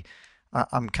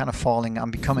I'm kind of I'm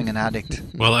becoming an addict.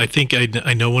 Well, I think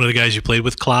I know one of the guys you played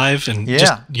with, Clive, and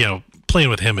just, playing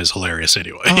with him is hilarious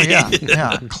anyway. Oh,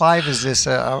 yeah. Clive is this,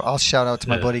 I'll shout out to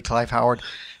my buddy Clive Howard.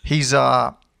 He's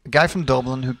a guy from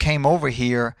Dublin who came over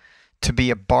here to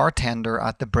be a bartender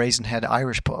at the Brazen Head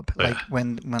Irish pub. Like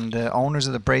when the owners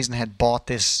of the Brazen Head bought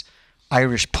this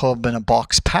Irish pub in a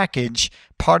box package,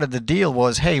 part of the deal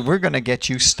was, hey, we're going to get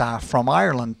you staff from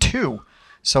Ireland too.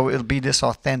 So it'll be this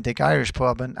authentic Irish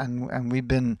pub, and we've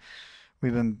been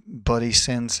buddies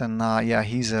since. And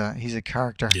he's a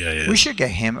character. Yeah. We should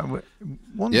get him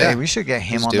one day. We should get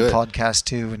him on the podcast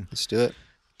too. And let's do it.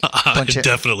 I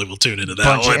definitely will tune into that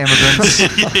bunch one. Of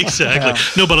immigrants. Exactly.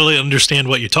 Nobody will understand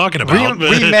what you're talking about.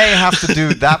 We may have to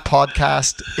do that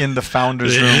podcast in the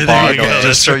founders room bar,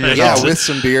 just so you know. With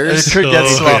some beers. It could get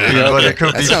sloppy, but it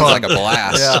could be sounds fun. like a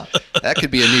blast. That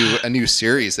could be a new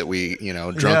series that we,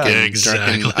 drunken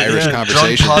Irish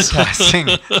conversations. Drunk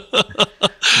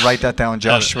podcasting. Write that down,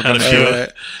 Josh.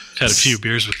 Had a few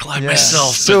beers with Clive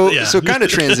myself. So kind of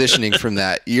transitioning from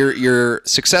that, you're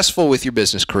successful with your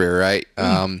business career, right?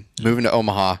 Moving to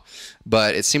Omaha,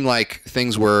 but it seemed like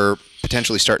things were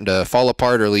potentially starting to fall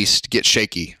apart, or at least get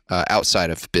shaky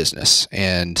outside of business.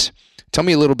 And tell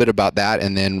me a little bit about that,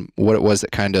 and then what it was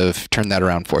that kind of turned that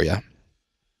around for you.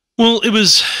 Well, it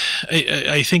was.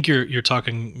 I think you're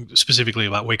talking specifically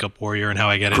about Wake Up Warrior and how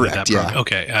I got into that program.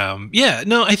 Okay.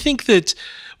 No, I think that.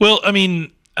 Well, I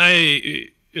mean, a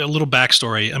little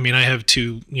backstory. I mean, I have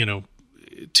two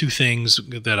things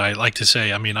that I like to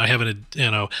say. I mean, I have an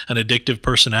addictive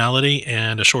personality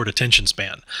and a short attention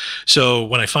span. So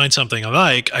when I find something I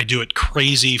like, I do it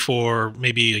crazy for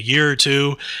maybe a year or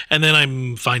two, and then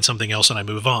I find something else and I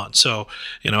move on. So,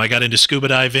 I got into scuba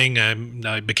diving.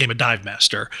 I became a dive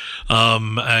master.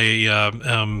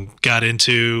 I got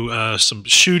into some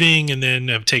shooting, and then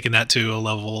I've taken that to a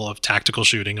level of tactical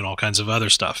shooting and all kinds of other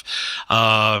stuff.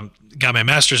 got my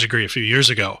master's degree a few years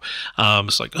ago.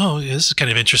 It's like, oh, yeah, this is kind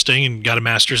of interesting, and got a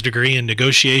master's degree in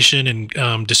negotiation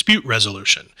and dispute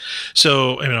resolution.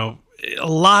 So, a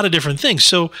lot of different things.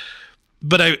 So,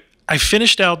 but I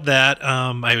finished out that.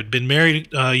 I had been married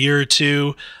a year or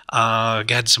two,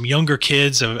 had some younger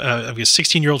kids, a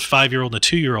 16-year-old, 5-year-old, and a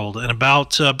 2-year-old. And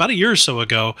about a year or so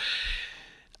ago,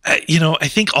 I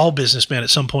think all businessmen at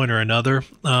some point or another,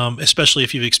 especially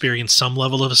if you've experienced some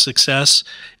level of success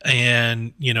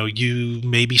and, you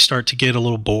maybe start to get a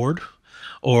little bored,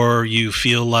 or you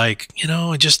feel like,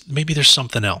 maybe there's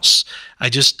something else. I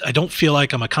don't feel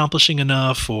like I'm accomplishing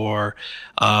enough, or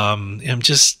I'm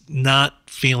just not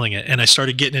feeling it. And I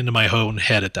started getting into my own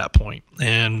head at that point.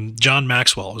 And John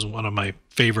Maxwell is one of my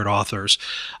favorite authors,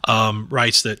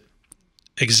 writes that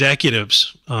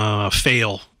executives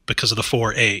fail because of the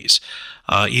 4 A's,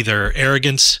 either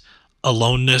arrogance,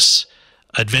 aloneness,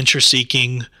 adventure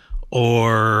seeking,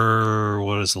 or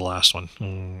what is the last one?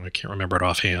 I can't remember it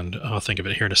offhand. I'll think of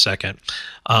it here in a second.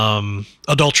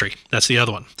 Adultery. That's the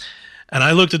other one. And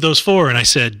I looked at those 4 and I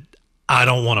said, I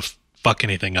don't want to fuck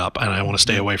anything up, and I want to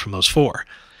stay away from those 4.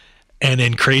 And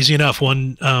then, crazy enough,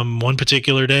 one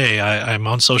particular day, I'm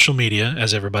on social media,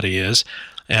 as everybody is,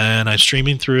 and I'm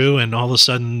streaming through, and all of a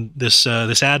sudden this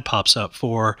ad pops up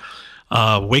for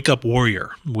Wake Up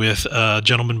Warrior with a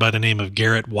gentleman by the name of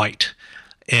Garrett White,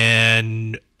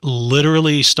 and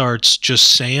literally starts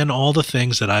just saying all the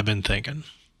things that I've been thinking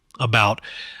about.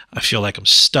 I feel like I'm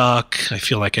stuck. I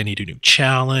feel like I need a new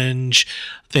challenge.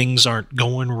 Things aren't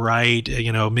going right,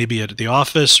 maybe at the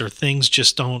office, or things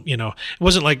just don't, it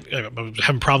wasn't like I was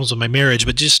having problems with my marriage,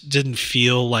 but just didn't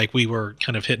feel like we were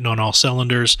kind of hitting on all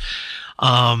cylinders.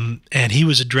 And he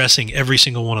was addressing every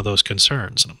single one of those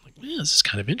concerns. And I'm like, man, this is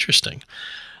kind of interesting.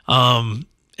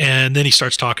 And then he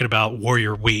starts talking about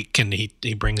Warrior Week, and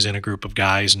he brings in a group of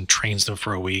guys and trains them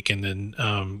for a week, and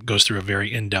then goes through a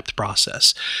very in-depth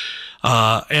process.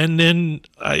 And then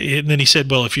he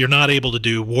said, well, if you're not able to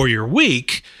do Warrior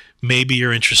Week, maybe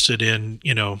you're interested in,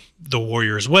 the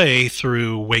Warrior's Way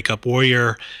through Wake Up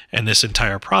Warrior and this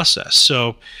entire process.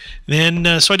 So then,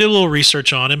 so I did a little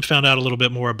research on him, found out a little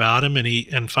bit more about him,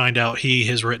 and find out he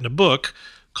has written a book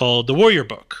called The Warrior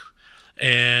Book.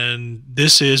 And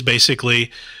this is basically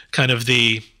kind of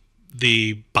the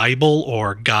Bible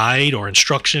or guide or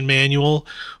instruction manual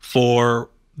for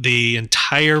the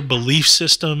entire belief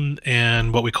system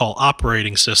and what we call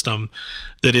operating system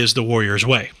that is the Warrior's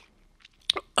Way.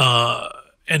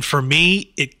 And for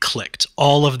me, it clicked.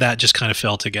 All of that just kind of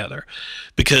fell together,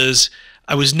 because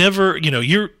I was never,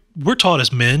 we're taught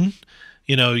as men,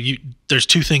 there's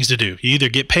 2 things to do. You either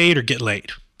get paid or get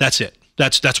laid. That's it.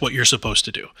 That's what you're supposed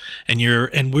to do.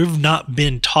 And we've not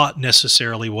been taught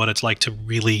necessarily what it's like to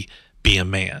really be a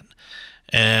man.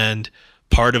 And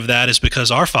part of that is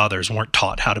because our fathers weren't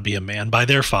taught how to be a man by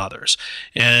their fathers.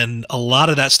 And a lot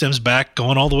of that stems back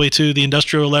going all the way to the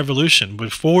Industrial Revolution.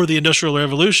 Before the Industrial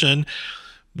Revolution,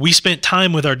 we spent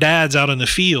time with our dads out in the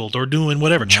field or doing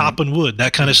whatever, chopping wood,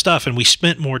 that kind of stuff. And we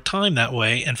spent more time that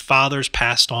way, and fathers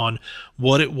passed on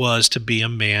what it was to be a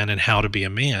man and how to be a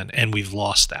man. And we've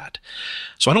lost that.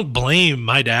 So I don't blame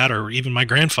my dad or even my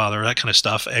grandfather or that kind of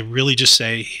stuff. I really just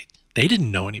say they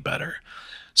didn't know any better.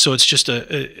 So it's just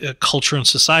a culture and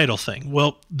societal thing.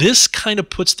 Well, this kind of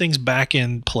puts things back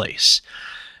in place.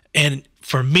 And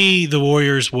for me, The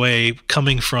Warrior's Way,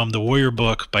 coming from the Warrior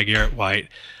Book by Garrett White,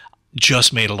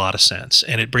 just made a lot of sense.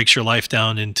 And it breaks your life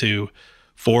down into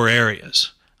 4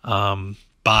 areas: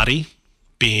 body,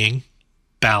 being,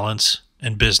 balance,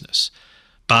 and business.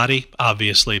 Body,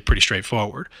 obviously, pretty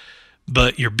straightforward.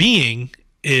 But your being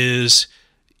is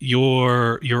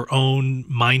your own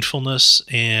mindfulness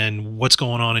and what's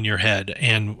going on in your head,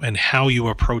 and how you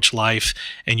approach life,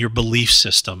 and your belief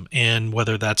system, and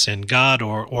whether that's in God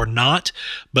or not,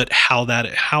 but how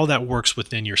that works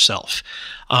within yourself.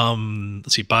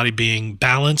 Let's see, body, being,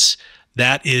 balance.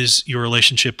 That is your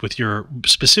relationship with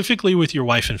specifically with your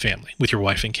wife and family, with your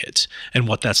wife and kids, and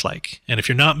what that's like. And if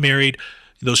you're not married,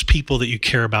 those people that you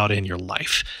care about in your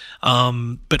life.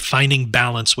 But finding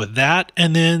balance with that.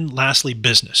 And then lastly,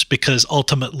 business, because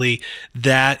ultimately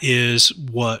that is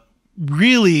what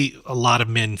really a lot of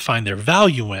men find their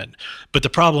value in. But the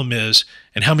problem is,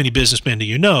 and how many businessmen do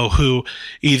you know who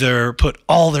either put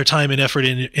all their time and effort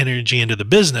and energy into the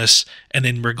business and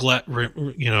then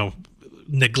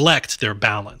neglect their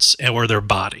balance or their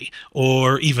body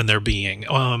or even their being.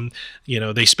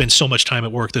 They spend so much time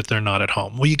at work that they're not at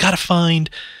home. Well, you got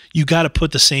to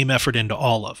put the same effort into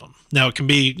all of them. Now it can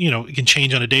be, it can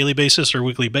change on a daily basis or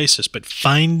weekly basis, but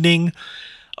finding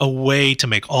a way to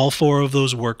make all 4 of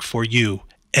those work for you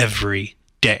every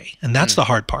day. And that's the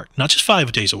hard part. Not just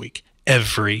 5 days a week,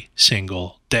 every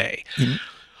single day. You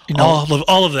know,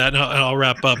 all of that, and I'll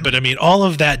wrap up, but I mean, all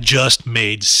of that just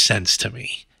made sense to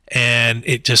me, and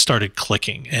it just started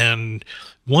clicking. And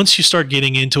once you start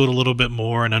getting into it a little bit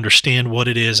more and understand what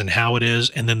it is and how it is,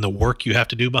 and then the work you have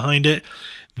to do behind it,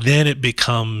 then it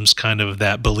becomes kind of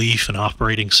that belief and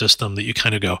operating system that you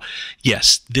kind of go,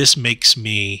 yes, this makes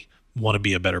me want to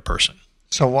be a better person.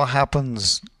 So what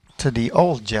happens to the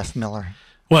old Jeff Miller?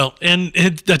 Well, and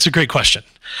that's a great question,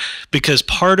 because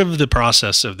part of the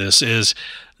process of this is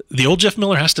the old Jeff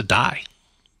Miller has to die.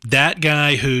 That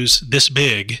guy who's this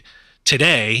big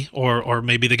today, or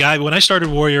maybe the guy when I started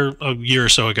Warrior a year or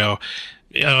so ago,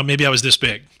 maybe I was this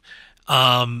big.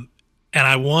 And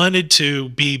I wanted to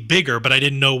be bigger, but I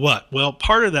didn't know what. Well,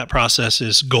 part of that process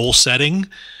is goal setting,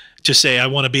 to say I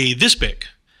want to be this big,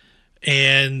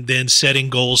 and then setting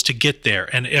goals to get there.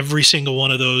 And every single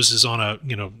one of those is on a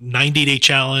 90-day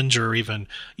challenge, or even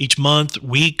each month,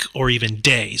 week, or even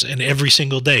days. And every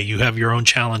single day you have your own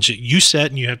challenge that you set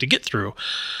and you have to get through.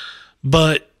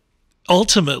 But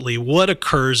ultimately what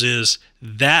occurs is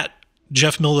that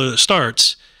Jeff Miller that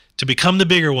starts to become the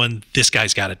bigger one, this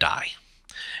guy's got to die.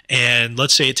 And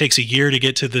let's say it takes a year to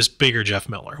get to this bigger Jeff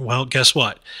Miller. Well, guess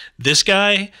what? This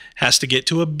guy has to get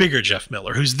to a bigger Jeff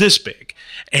Miller who's this big.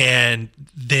 And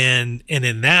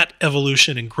in that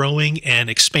evolution and growing and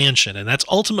expansion, and that's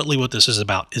ultimately what this is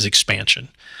about, is expansion.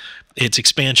 It's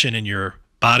expansion in your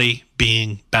body,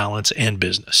 being, balance, and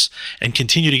business, and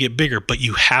continue to get bigger. But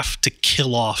you have to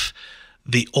kill off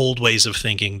the old ways of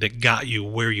thinking that got you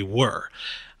where you were.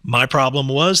 My problem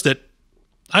was that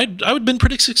I'd been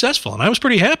pretty successful and I was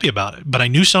pretty happy about it, but I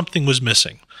knew something was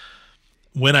missing.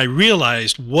 When I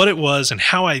realized what it was and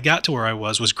how I got to where I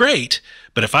was great,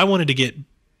 but if I wanted to get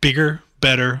bigger,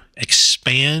 better,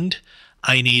 expand,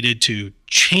 I needed to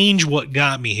change what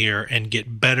got me here and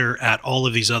get better at all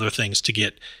of these other things to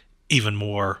get even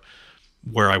more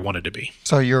where I wanted to be.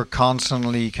 So you're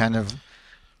constantly kind of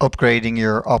upgrading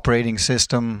your operating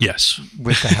system. Yes.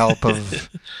 With the help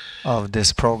of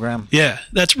this program. Yeah,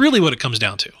 that's really what it comes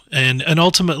down to. And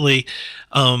ultimately,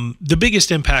 the biggest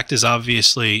impact is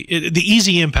obviously the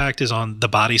easy impact is on the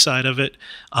body side of it,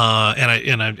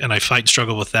 and I fight and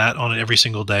struggle with that on every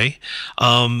single day.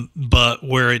 But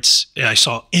where I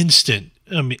saw instant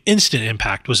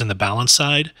impact was in the balance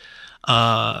side.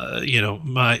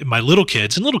 My little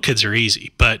kids, and little kids are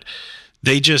easy, but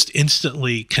they just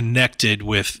instantly connected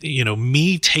with,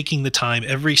 me taking the time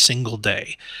every single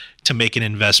day to make an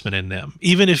investment in them.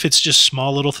 Even if it's just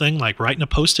small little thing like writing a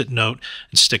Post-it note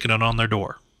and sticking it on their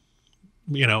door.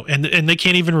 And they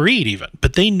can't even read even,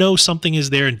 but they know something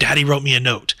is there, and Daddy wrote me a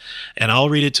note, and I'll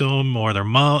read it to them, or their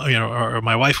mom, or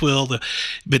my wife will,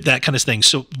 but that kind of thing.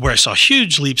 So where I saw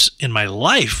huge leaps in my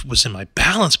life was in my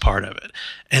balance part of it.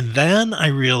 And then I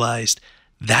realized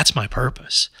that's my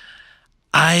purpose.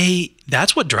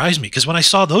 That's what drives me, because when I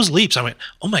saw those leaps, I went,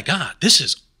 oh my God, this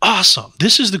is awesome.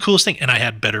 This is the coolest thing. And I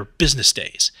had better business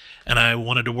days, and I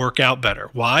wanted to work out better.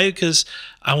 Why? Because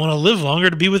I want to live longer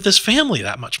to be with this family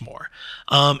that much more.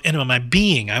 And in my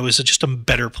being, I was just a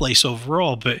better place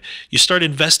overall. But you start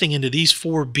investing into these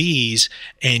 4 Bs,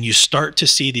 and you start to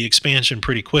see the expansion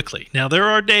pretty quickly. Now, there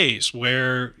are days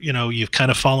where, you've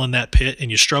kind of fallen in that pit and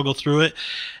you struggle through it.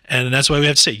 And that's why we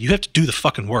have to say, you have to do the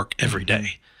fucking work every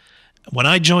day. When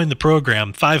I joined the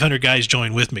program, 500 guys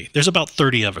joined with me. There's about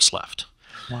 30 of us left.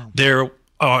 Wow. There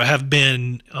have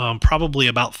been probably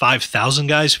about 5,000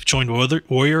 guys who've joined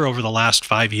Warrior over the last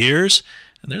 5 years,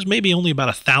 and there's maybe only about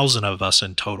 1,000 of us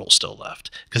in total still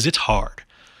left, because it's hard.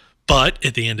 But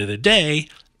at the end of the day,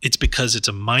 it's because it's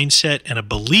a mindset and a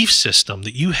belief system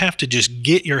that you have to just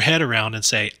get your head around and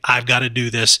say, I've got to do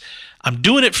this. I'm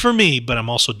doing it for me, but I'm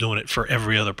also doing it for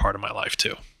every other part of my life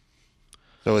too.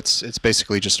 So it's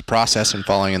basically just a process and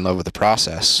falling in love with the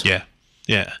process. Yeah.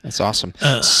 Yeah. That's awesome.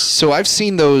 So I've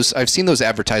seen those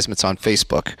advertisements on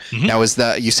Facebook. Mm-hmm. Now, is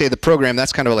that, you say the program,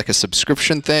 that's kind of like a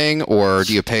subscription thing, or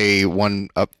do you pay one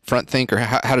upfront thing, or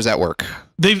how does that work?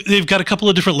 They've got a couple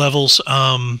of different levels.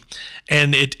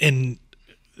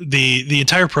 The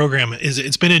entire program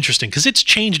it's been interesting because it's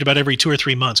changed about every 2 or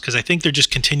 3 months, because I think they're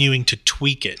just continuing to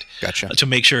tweak it. Gotcha. To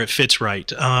make sure it fits right.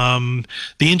 The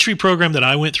entry program that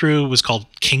I went through was called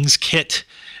King's Kit,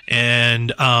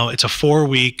 and it's a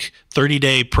 4-week,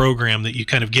 30-day program that you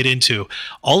kind of get into.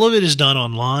 All of it is done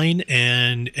online,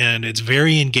 and it's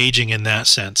very engaging in that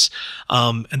sense.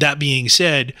 And that being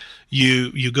said,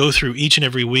 you go through each and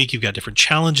every week. You've got different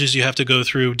challenges you have to go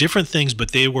through, different things,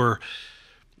 but they were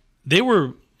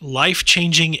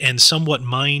life-changing and somewhat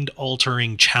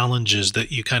mind-altering challenges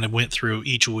that you kind of went through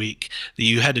each week, that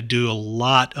you had to do a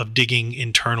lot of digging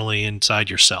internally inside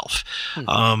yourself.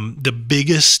 Mm-hmm. The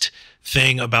biggest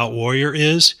thing about Warrior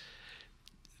is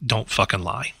don't fucking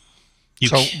lie.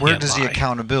 So where does the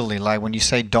accountability lie? When you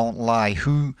say don't lie,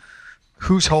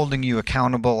 who's holding you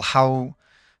accountable? How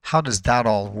does that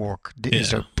all work?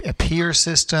 Is there a peer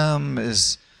system?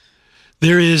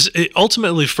 There is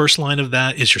ultimately first line of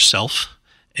that is yourself.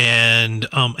 And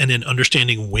then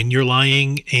understanding when you're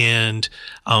lying and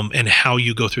how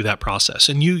you go through that process.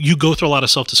 And you go through a lot of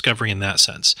self-discovery in that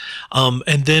sense.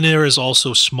 And then there is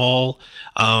also small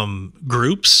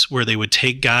groups where they would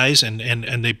take guys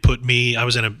and they put me, I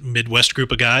was in a Midwest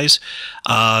group of guys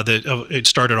it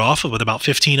started off with about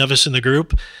 15 of us in the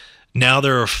group. Now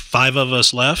there are 5 of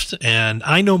us left, and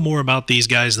I know more about these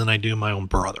guys than I do my own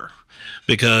brother,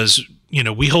 because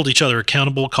we hold each other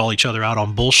accountable, call each other out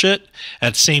on bullshit.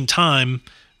 At the same time,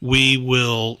 we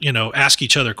will, ask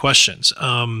each other questions.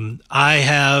 I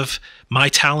have my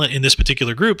talent in this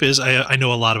particular group is I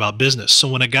know a lot about business. So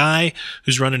when a guy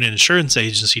who's running an insurance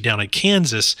agency down in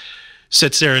Kansas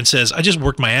sits there and says, I just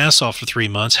worked my ass off for 3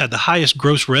 months, had the highest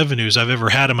gross revenues I've ever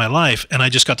had in my life, and I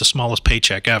just got the smallest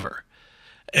paycheck ever.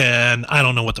 And I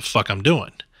don't know what the fuck I'm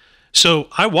doing. So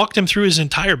I walked him through his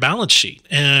entire balance sheet,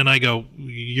 and I go,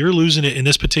 you're losing it in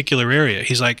this particular area.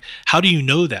 He's like, how do you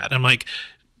know that? I'm like,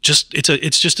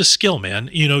 it's just a skill, man.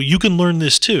 You can learn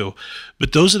this too.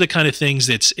 But those are the kind of things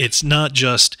it's not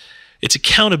just, it's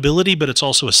accountability, but it's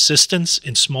also assistance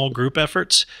in small group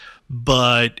efforts.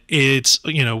 But it's,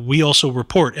 we also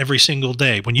report every single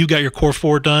day. When you got your Core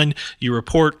 4 done, you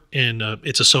report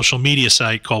it's a social media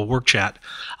site called WorkChat,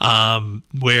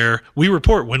 where we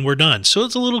report when we're done. So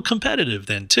it's a little competitive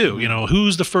then too.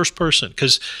 Who's the first person?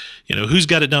 Because, who's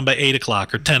got it done by 8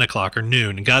 o'clock or 10 o'clock or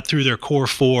noon and got through their Core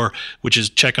 4, which is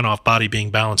checking off body, being,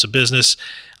 balance, of business.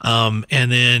 And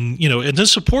then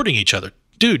supporting each other.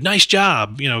 Dude, nice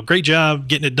job. Great job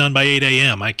getting it done by 8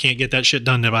 a.m. I can't get that shit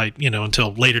done by,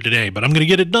 until later today, but I'm going to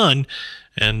get it done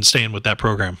and staying with that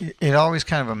program. It always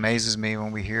kind of amazes me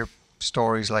when we hear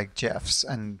stories like Jeff's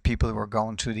and people who are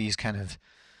going through these kind of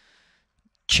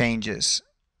changes,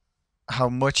 how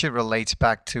much it relates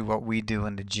back to what we do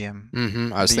in the gym.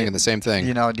 Mm-hmm. I was thinking the same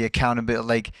thing. The accountability.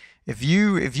 Like if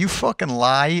you fucking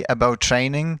lie about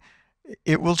training,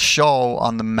 it will show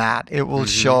on the mat. It will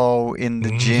show in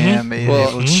the gym. It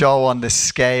will show on the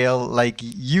scale. Like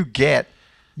you get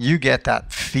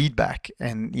that feedback,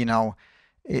 and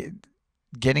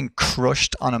getting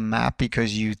crushed on a mat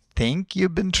because you think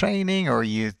you've been training or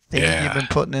you think you've been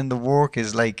putting in the work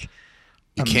is like,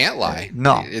 you can't lie.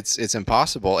 No, it's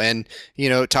impossible. And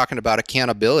talking about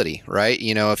accountability, right?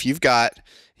 If you've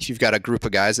got a group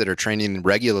of guys that are training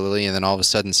regularly and then all of a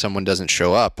sudden someone doesn't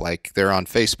show up, like they're on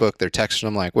Facebook, they're texting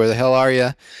them like, where the hell are you?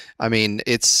 I mean,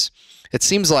 it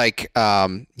seems like,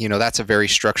 that's a very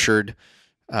structured,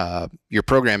 your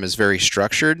program is very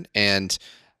structured. And,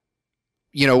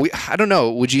 I don't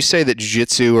know, would you say that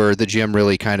jiu-jitsu or the gym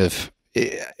really kind of,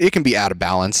 it can be out of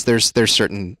balance? There's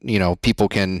certain, people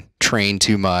can train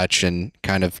too much and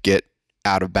kind of get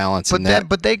out of balance in that.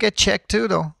 But they get checked too,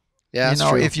 though. Yeah,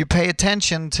 true. If you pay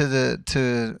attention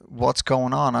to what's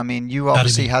going on, I mean, you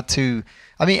obviously had to.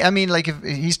 I mean, like if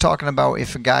he's talking about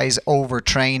if a guy's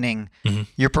overtraining,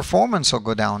 your performance will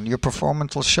go down. Your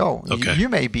performance will show. Okay.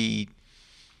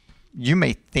 You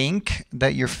may think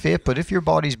that you're fit, but if your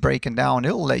body's breaking down,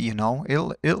 it'll let you know.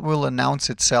 It will announce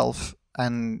itself,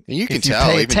 and you can if you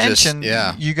tell, pay even attention,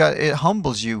 just, it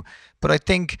humbles you. But I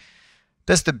think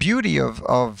that's the beauty of.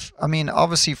 I mean,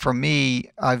 obviously for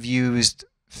me, I've used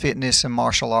fitness and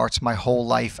martial arts my whole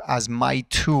life as my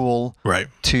tool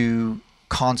to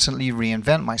constantly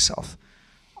reinvent myself.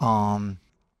 Now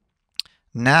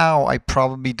I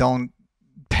probably don't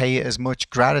pay it as much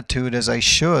gratitude as I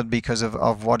should because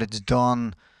of what it's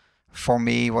done for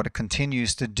me, what it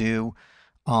continues to do.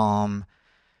 But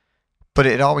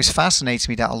it always fascinates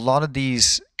me that a lot of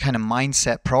these kind of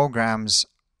mindset programs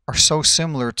are so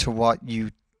similar to what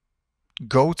you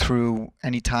go through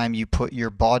anytime you put your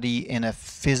body in a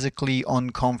physically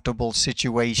uncomfortable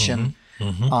situation,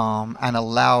 and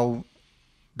allow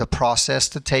the process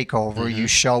to take over. You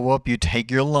show up, you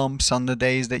take your lumps on the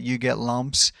days that you get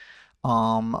lumps,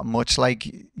 much like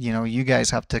you guys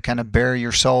have to kind of bare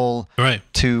your soul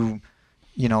to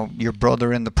your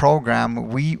brother in the program.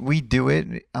 We do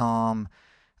it, and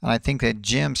I think that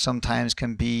gym sometimes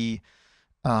can be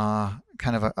kind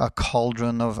of a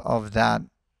cauldron of that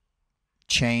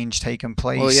change taking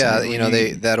place. Well, yeah,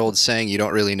 that old saying, you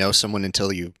don't really know someone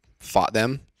until you fought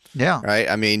them. Yeah. Right.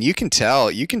 I mean, you can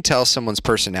tell someone's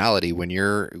personality when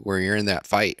you're in that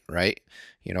fight, right?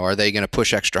 Are they going to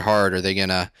push extra hard? Are they going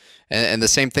to, and the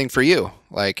same thing for you.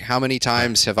 Like, how many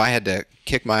times have I had to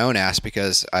kick my own ass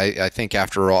because I think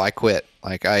after all I quit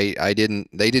Like they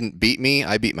didn't beat me.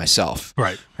 I beat myself.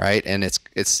 Right. Right. And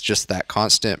it's just that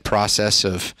constant process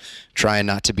of trying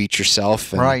not to beat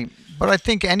yourself. Right. But I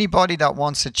think anybody that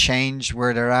wants to change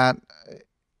where they're at,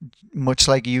 much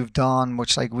like you've done,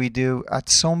 much like we do, at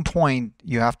some point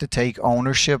you have to take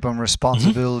ownership and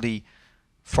responsibility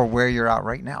for where you're at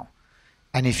right now.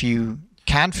 And if you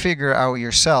can't figure out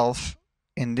yourself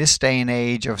in this day and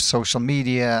age of social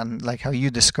media and like how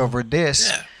you discovered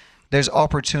this, there's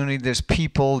opportunity, there's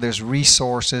people, there's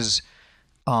resources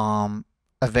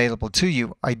available to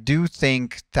you. I do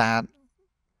think that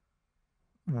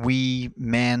we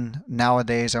men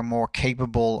nowadays are more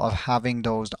capable of having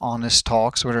those honest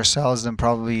talks with ourselves than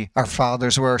probably our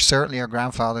fathers were, certainly our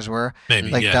grandfathers were. Maybe,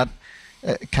 like that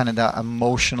kind of that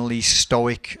emotionally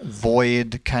stoic,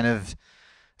 void kind of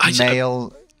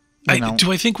male.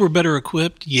 Do I think we're better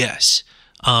equipped? Yes.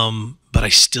 But I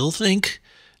still think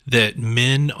that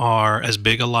men are as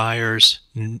big a liars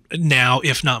now,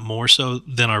 if not more so,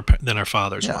 than our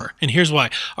fathers were. And here's why.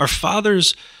 Our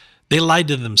fathers, they lied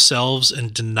to themselves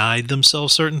and denied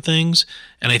themselves certain things.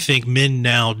 And I think men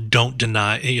now don't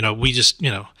deny, we just,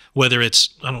 whether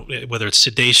it's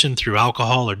sedation through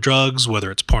alcohol or drugs,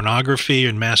 whether it's pornography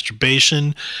and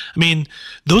masturbation. I mean,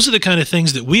 those are the kind of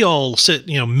things that we all sit,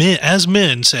 as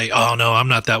men say, oh no, I'm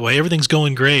not that way. Everything's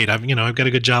going great. I've got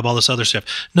a good job, all this other stuff.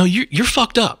 No, you're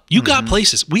fucked up. You got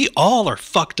places. We all are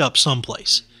fucked up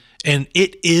someplace. And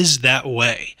it is that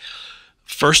way.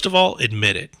 First of all,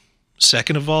 admit it.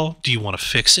 Second of all, do you want to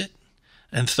fix it?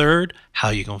 And third, how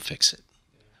are you going to fix it?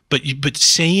 But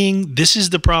saying this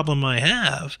is the problem I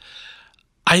have,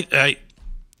 I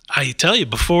tell you,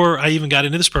 before I even got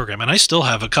into this program, and I still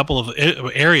have a couple of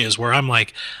areas where I'm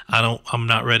like, I'm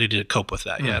not ready to cope with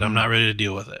that yet. I'm not ready to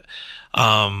deal with it.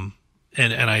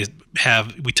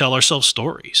 We tell ourselves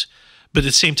stories, but at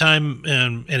the same time,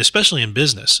 and especially in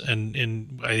business,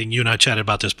 and I think you and I chatted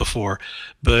about this before,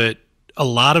 but a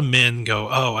lot of men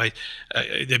go,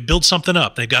 they build something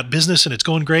up. They've got business and it's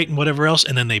going great and whatever else,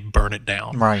 and then they burn it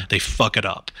down. Right. They fuck it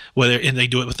up. And they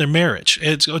do it with their marriage.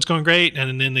 It's going great,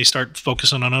 and then they start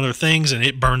focusing on other things, and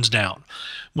it burns down.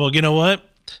 Well, you know what?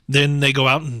 Then they go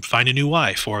out and find a new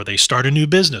wife, or they start a new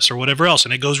business or whatever else,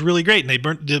 and it goes really great, and they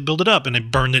build it up and they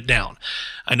burn it down.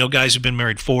 I know guys who've been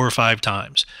married 4 or 5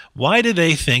 times. Why do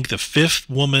they think the 5th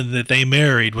woman that they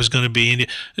married was going to be,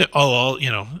 all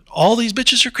these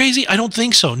bitches are crazy? I don't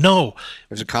think so. No.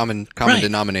 There's a common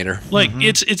denominator. Like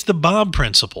it's the Bob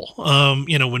principle.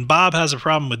 When Bob has a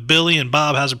problem with Billy and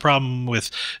Bob has a problem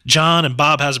with John and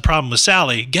Bob has a problem with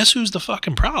Sally, guess who's the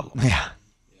fucking problem? Yeah.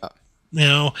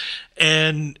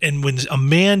 And when a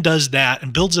man does that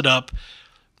and builds it up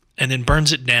and then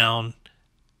burns it down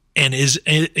and he's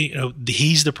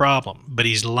the problem, but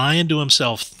he's lying to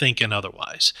himself thinking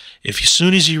otherwise. As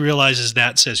soon as he realizes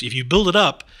that, says, if you build it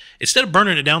up, instead of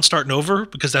burning it down, starting over,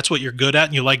 because that's what you're good at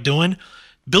and you like doing,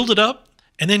 build it up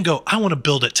and then go, I want to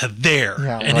build it to there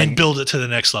then build it to the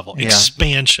next level. Yeah.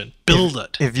 Expansion. Build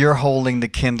it. If you're holding the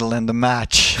Kindle and the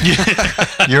match,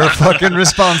 you're fucking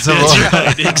responsible. That's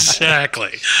right.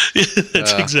 Exactly.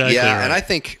 That's exactly right. And I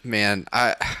think, man,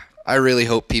 I really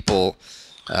hope people,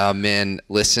 men,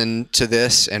 listen to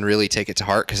this and really take it to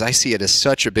heart, because I see it as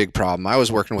such a big problem. I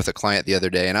was working with a client the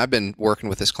other day, and I've been working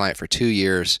with this client for 2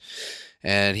 years.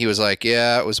 And he was like,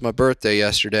 yeah, it was my birthday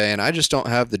yesterday, and I just don't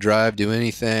have the drive to do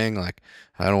anything. Like,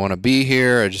 I don't want to be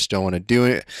here. I just don't want to do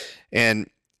it. And,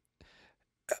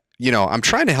 I'm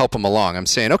trying to help him along. I'm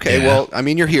saying, okay, well, I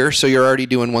mean, you're here, so you're already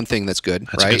doing one thing that's good,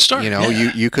 that's right? A good start.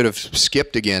 You could have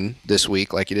skipped again this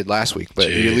week like you did last week, but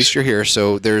at least you're here.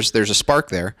 So there's a spark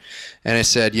there. And I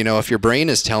said, if your brain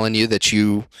is telling you that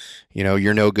you're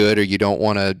no good or you don't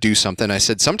want to do something, I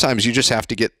said, sometimes you just have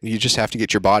to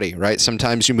get your body right.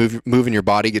 Sometimes you moving your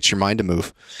body gets your mind to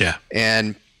move. Yeah.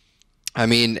 And I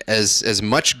mean, as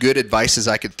much good advice as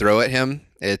I could throw at him,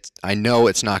 I know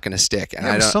it's not going to stick.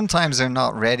 And sometimes they're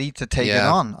not ready to take it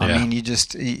on. I mean, you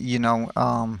just, Angelo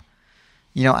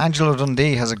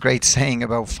Dundee has a great saying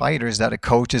about fighters that a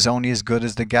coach is only as good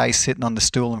as the guy sitting on the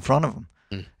stool in front of him.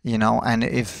 And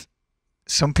if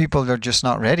some people are just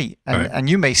not ready, and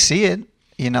you may see it,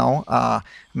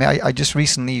 I just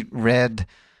recently read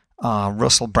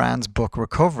Russell Brand's book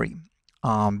Recovery,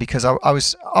 because I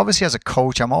was obviously, as a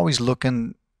coach, I'm always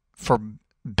looking for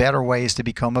better ways to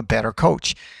become a better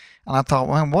coach. And I thought,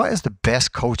 well, what is the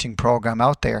best coaching program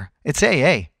out there? It's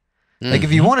AA. Like,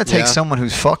 if you want to take someone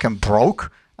who's fucking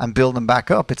broke and build them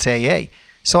back up, it's AA.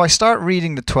 So I start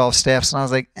reading the 12 steps, and I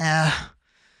was like,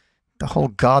 the whole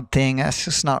God thing, that's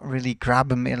just not really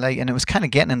grabbing me. And it was kind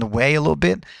of getting in the way a little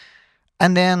bit.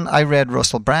 And then I read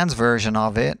Russell Brand's version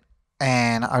of it,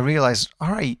 And I realized,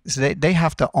 all right, so they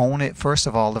have to own it. First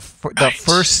of all, the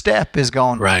first step is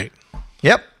going, right.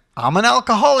 Yep, I'm an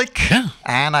alcoholic,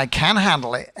 and I can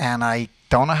handle it, and I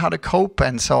don't know how to cope,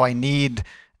 and so I need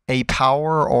a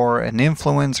power or an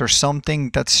influence or something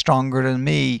that's stronger than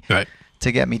me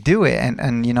to get me do it.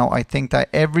 And you know, I think that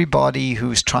everybody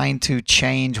who's trying to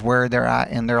change where they're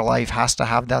at in their life has to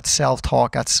have that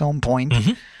self-talk at some point,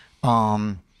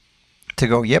 to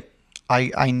go, yep,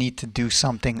 I need to do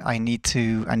something. I need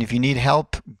to, and if you need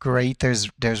help, great.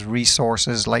 There's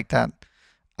resources like that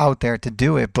out there to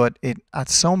do it. But at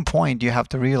some point you have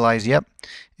to realize, yep,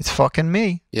 it's fucking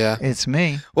me. Yeah, it's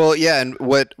me. Well, yeah, and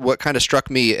what kind of struck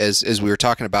me as we were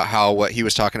talking about how what he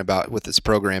was talking about with this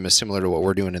program is similar to what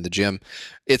we're doing in the gym.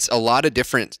 It's a lot of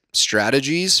different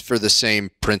strategies for the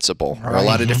same principle, or a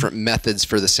lot of different methods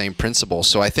for the same principle.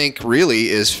 So I think really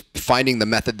is finding the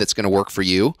method that's going to work for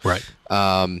you. Right.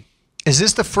 Is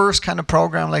this the first kind of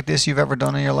program like this you've ever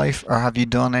done in your life, or have you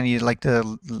done any like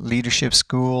the leadership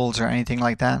schools or anything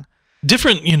like that?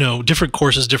 Different, you know, different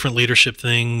courses, different leadership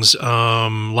things,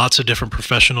 lots of different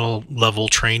professional level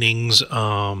trainings,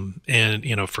 and,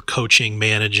 you know, for coaching,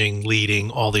 managing,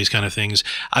 leading, all these kind of things.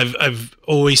 I've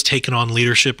always taken on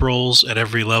leadership roles at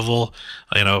every level,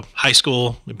 you know, high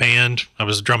school, band, I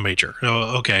was a drum major.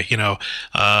 Okay. You know,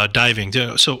 diving.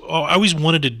 So I always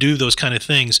wanted to do those kind of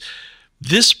things.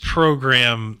 This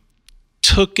program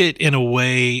took it in a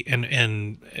way,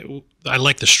 and I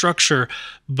like the structure,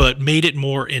 but made it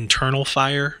more internal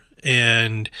fire.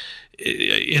 And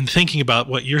in thinking about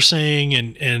what you're saying,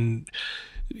 and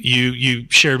you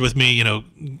shared with me, you know,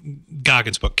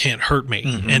 Goggins' book, Can't Hurt Me.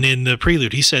 And in the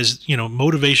prelude, he says, you know,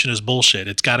 motivation is bullshit.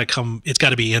 It's got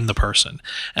to be in the person.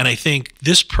 And I think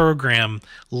this program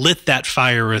lit that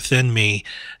fire within me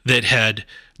that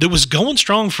was going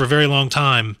strong for a very long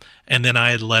time, and then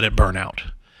I had let it burn out.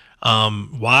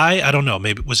 Why? I don't know.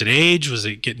 Maybe was it age? Was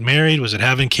it getting married? Was it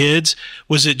having kids?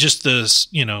 Was it just the,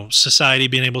 you know, society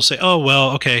being able to say, oh,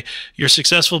 well, okay, you're a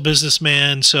successful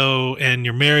businessman, and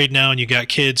you're married now and you got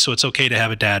kids, so it's okay to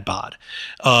have a dad bod.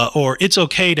 Or it's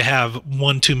okay to have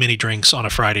one too many drinks on a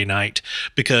Friday night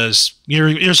because you're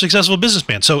a successful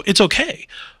businessman, so it's okay.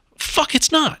 Fuck,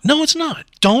 it's not. No, it's not.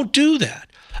 Don't do that.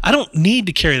 I don't need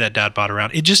to carry that dad bod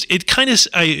around.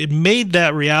 It made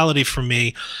that reality for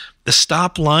me, to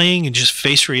stop lying and just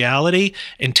face reality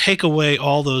and take away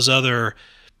all those other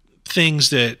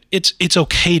things that it's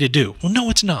okay to do. Well,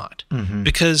 no, it's not.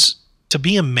 Because to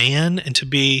be a man and to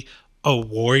be a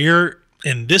warrior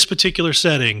in this particular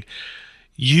setting,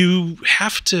 you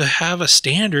have to have a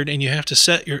standard, and you have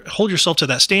to hold yourself to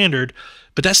that standard.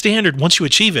 But that standard, once you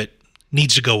achieve it,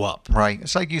 needs to go up. Right.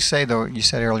 It's like you said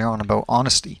earlier on about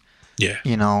honesty. Yeah.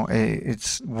 You know,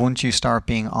 it's once you start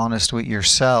being honest with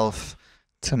yourself,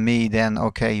 to me, then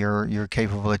okay, you're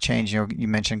capable of change. You know, you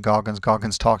mentioned Goggins.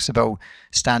 Goggins talks about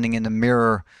standing in the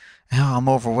mirror. Oh, I'm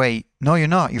overweight. No, you're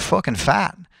not. You're fucking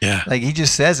fat. Yeah. Like he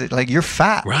just says it. Like you're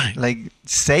fat. Right. Like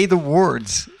say the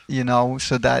words, you know,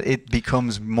 so that it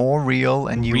becomes more real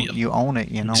and you own it.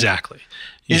 You know. Exactly.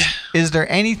 Yeah. Is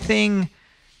there anything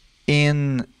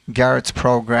in Garrett's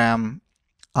program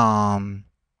that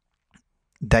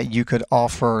you could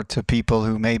offer to people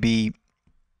who maybe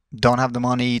don't have the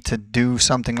money to do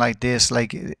something like this?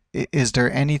 Like, is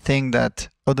there anything that,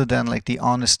 other than like the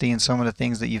honesty and some of the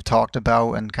things that you've talked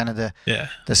about and kind of the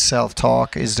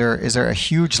self-talk, is there a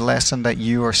huge lesson that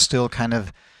you are still kind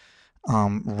of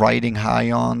riding high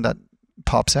on that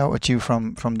pops out at you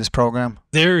from this program?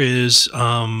 There is,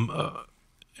 and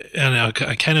I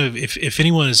kind of, if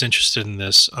anyone is interested in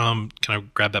this, can I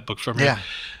grab that book from you? Yeah.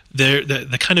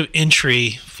 The kind of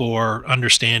entry for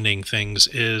understanding things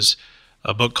is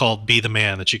a book called Be the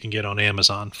Man that you can get on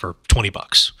Amazon for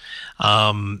 $20.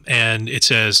 And it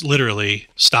says literally,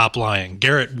 stop lying.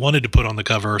 Garrett wanted to put on the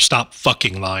cover, stop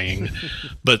fucking lying,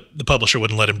 but the publisher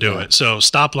wouldn't let him do it. So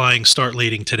stop lying, start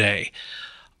leading today.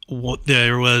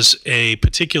 There was a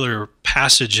particular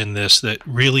passage in this that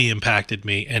really impacted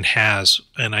me and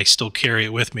I still carry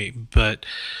it with me. But,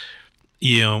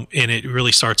 you know, and it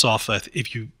really starts off with,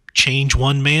 if you change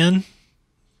one man,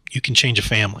 you can change a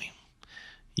family.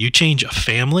 You change a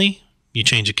family, you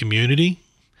change a community,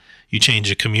 you change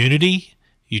a community,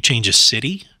 you change a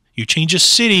city, you change a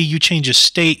city, you change a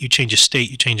state, you change a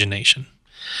state, you change a nation.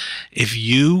 If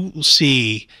you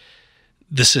see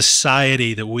the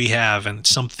society that we have and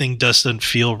something doesn't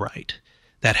feel right,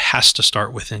 that has to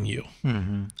start within you.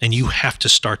 And you have to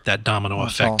start that domino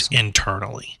effect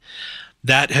internally.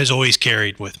 That has always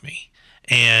carried with me.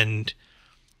 And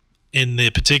in the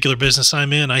particular business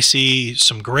I'm in, I see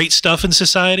some great stuff in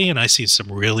society and I see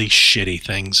some really shitty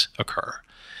things occur.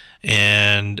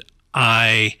 And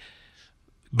I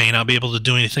may not be able to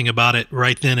do anything about it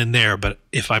right then and there, but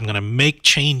if I'm going to make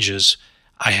changes,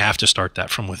 I have to start that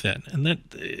from within, and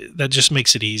that just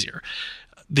makes it easier.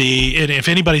 And if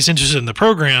anybody's interested in the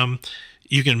program,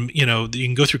 you can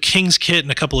go through King's Kit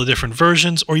in a couple of different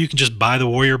versions, or you can just buy the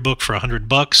Warrior book for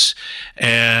 $100,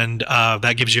 and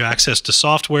that gives you access to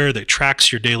software that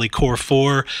tracks your daily core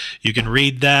 4. You can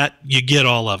read that. You get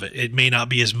all of it. It may not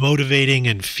be as motivating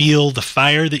and feel the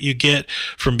fire that you get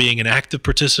from being an active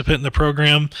participant in the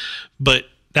program, but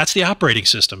that's the operating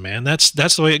system, man. That's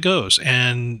the way it goes,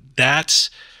 and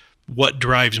that's what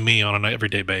drives me on an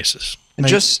everyday basis. And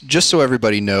just so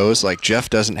everybody knows, like, Jeff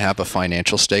doesn't have a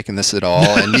financial stake in this at all,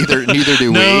 and neither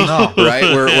do we. No. Right?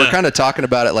 We're kind of talking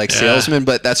about it like salesmen,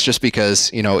 but that's just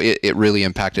because it really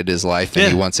impacted his life,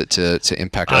 and he wants it to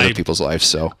impact other people's lives.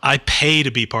 So I pay to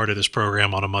be part of this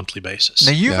program on a monthly basis.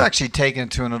 Now you've actually taken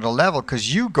it to another level,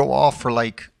 because you go off for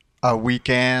like a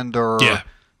weekend or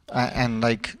and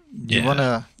like you want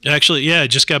to actually I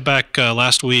just got back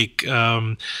last week.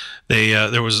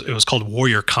 It was called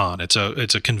Warrior Con. It's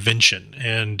a convention,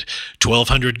 and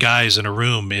 1,200 guys in a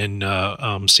room in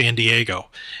San Diego,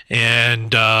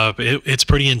 and it's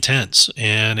pretty intense.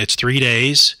 And it's 3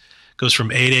 days. Goes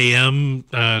from 8 a.m.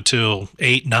 Till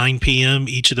 9 p.m.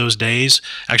 each of those days.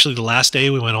 Actually, the last day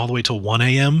we went all the way till 1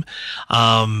 a.m.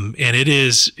 And it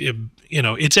is.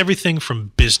 It's everything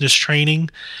from business training,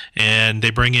 and they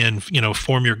bring in,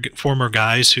 former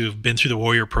guys who've been through the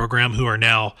Warrior program who are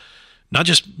now not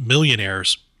just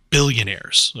millionaires,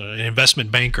 billionaires. An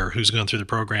investment banker who's gone through the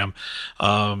program,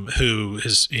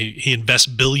 he invests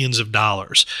billions of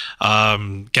dollars.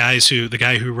 The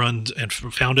guy who runs and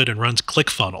founded and runs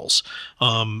ClickFunnels,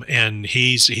 and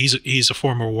he's a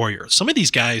former Warrior. Some of these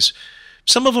guys,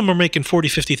 some of them are making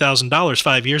 $40,000, $50,000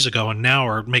 5 years ago, and now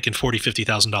are making $40,000,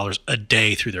 $50,000 a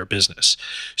day through their business.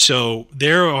 So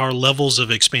there are levels of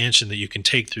expansion that you can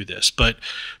take through this. But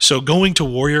so going to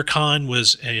WarriorCon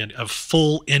was a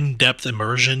full in-depth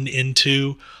immersion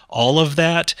into all of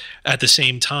that. At the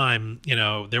same time,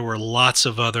 there were lots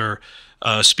of other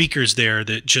speakers there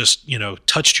that just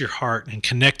touched your heart and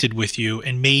connected with you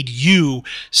and made you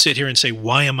sit here and say,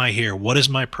 why am I here? What is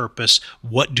my purpose?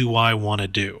 What do I want to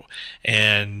do?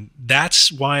 And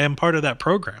that's why I'm part of that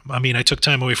program. I mean, I took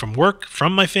time away from work,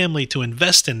 from my family, to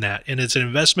invest in that, and it's an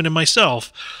investment in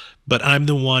myself, but I'm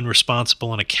the one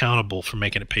responsible and accountable for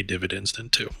making it pay dividends then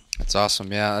too. That's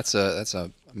awesome. Yeah, that's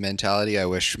a mentality I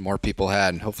wish more people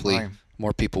had, and hopefully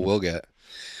more people will get.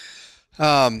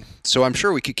 So I'm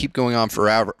sure we could keep going on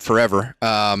forever.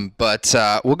 But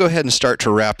we'll go ahead and start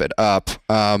to wrap it up.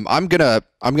 I'm gonna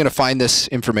find this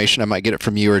information. I might get it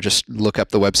from you, or just look up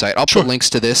the website. I'll put links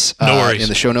to this in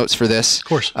the show notes for this. Of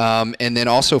course. And then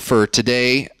also for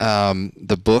today,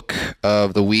 the book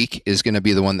of the week is going to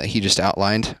be the one that he just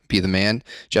outlined, Be the Man.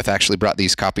 Jeff actually brought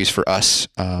these copies for us.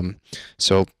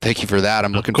 So thank you for that.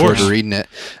 I'm looking forward to reading it.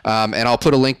 And I'll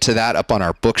put a link to that up on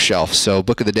our bookshelf. So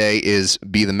book of the day is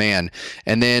Be the Man.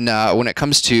 And then when it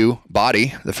comes to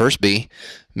body, the first B,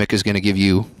 Mick is going to give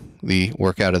you the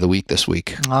workout of the week this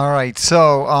week. All right.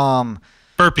 So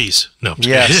burpees. No.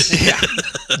 Yes.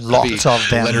 Lots of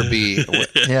them. Letter B.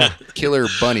 Yeah. Killer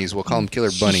bunnies. We'll call them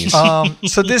killer bunnies.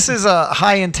 So this is a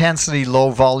high intensity, low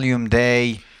volume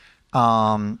day.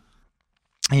 And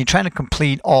you're trying to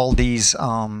complete all these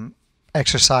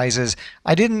exercises.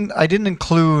 I didn't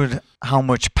include how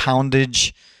much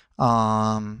poundage,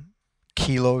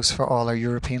 kilos for all our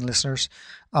European listeners.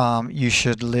 You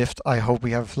should lift. I hope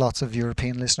we have lots of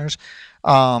European listeners.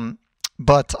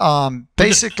 But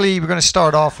basically, we're going to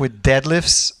start off with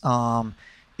deadlifts.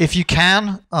 If you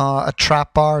can, a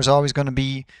trap bar is always going to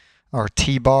be, or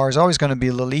T-bar is always going to be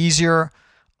a little easier.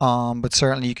 But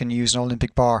certainly you can use an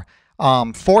Olympic bar.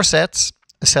 4 sets,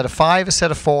 a set of 5, a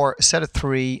set of 4, a set of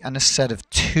 3, and a set of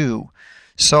 2.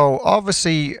 So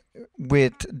obviously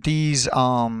with these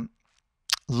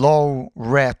low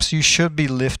reps, you should be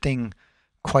lifting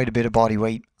quite a bit of body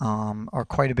weight, or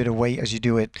quite a bit of weight as you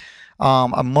do it.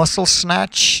 A muscle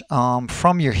snatch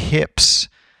from your hips,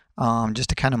 just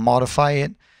to kind of modify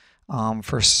it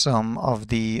for some of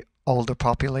the older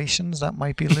populations that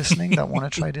might be listening that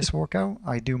want to try this workout.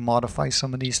 I do modify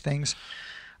some of these things.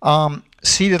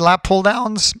 Seated lat pull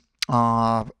downs,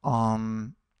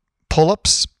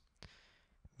 pull-ups,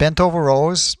 bent over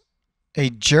rows, a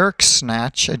jerk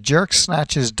snatch. A jerk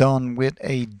snatch is done with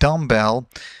a dumbbell.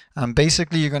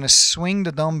 Basically, you're going to swing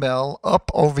the dumbbell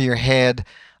up over your head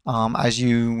as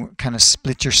you kind of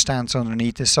split your stance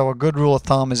underneath it. So a good rule of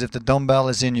thumb is if the dumbbell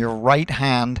is in your right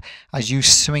hand, as you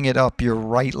swing it up, your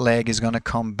right leg is going to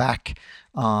come back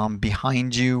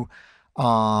behind you.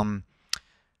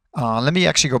 Let me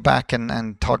actually go back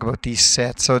and talk about these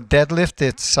sets. So deadlift,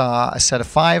 it's a set of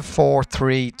 5, 4,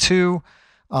 3, 2.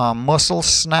 Muscle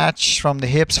snatch from the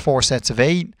hips, 4 sets of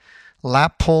 8.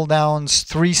 Lat pull downs,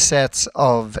 3 sets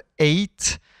of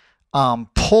 8.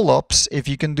 Pull-ups, if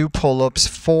you can do pull-ups,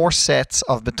 4 sets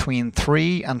of between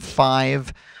 3 and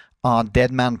 5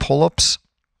 dead man pull-ups.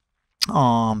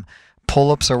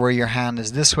 Pull-ups are where your hand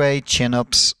is this way,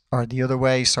 chin-ups are the other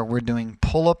way, so we're doing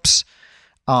pull-ups.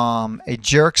 A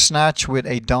jerk snatch with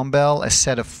a dumbbell, a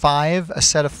set of 5, a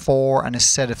set of 4, and a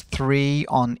set of 3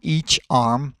 on each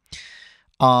arm.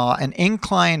 An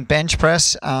incline bench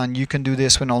press, and you can do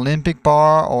this with an Olympic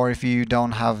bar, or if you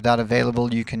don't have that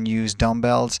available, you can use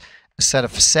dumbbells. A set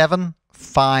of 7,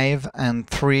 5, and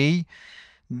 3.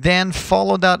 Then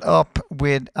follow that up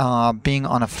with being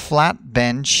on a flat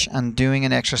bench and doing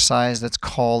an exercise that's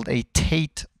called a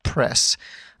Tate press.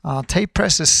 Tate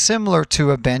press is similar to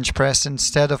a bench press.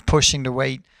 Instead of pushing the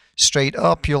weight straight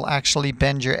up, you'll actually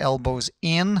bend your elbows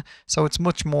in. So it's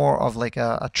much more of like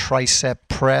a tricep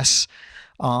press.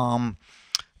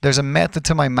 There's a method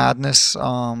to my madness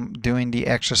doing the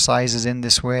exercises in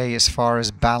this way as far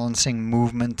as balancing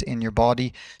movement in your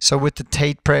body. So with the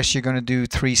Tate press, you're going to do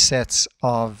 3 sets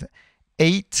of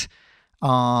 8.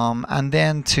 And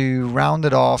then to round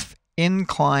it off,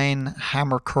 incline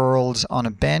hammer curls on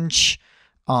a bench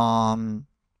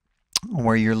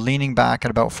where you're leaning back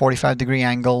at about 45-degree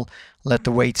angle. Let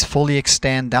the weights fully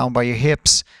extend down by your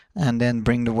hips, and then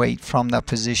bring the weight from that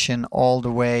position all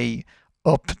the way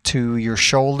up to your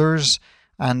shoulders.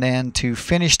 And then to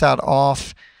finish that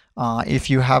off,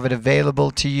 if you have it available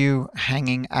to you,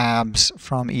 hanging abs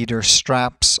from either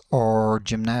straps or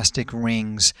gymnastic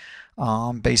rings.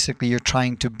 Basically, you're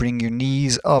trying to bring your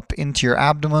knees up into your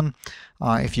abdomen.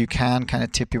 If you can, kind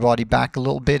of tip your body back a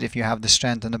little bit if you have the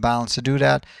strength and the balance to do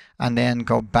that, and then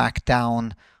go back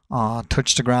down,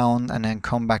 touch the ground, and then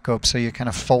come back up. So you're kind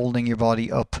of folding your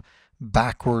body up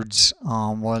backwards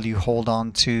while you hold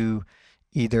on to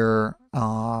either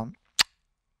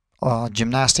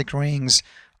gymnastic rings,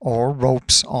 or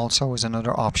ropes also is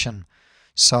another option.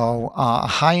 So a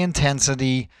high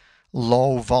intensity,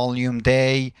 low volume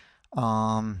day.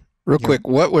 Real quick,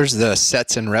 what was the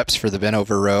sets and reps for the bent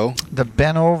over row? The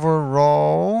bent over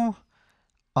row,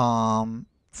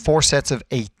 4 sets of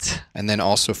 8. And then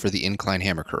also for the incline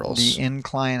hammer curls. The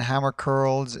incline hammer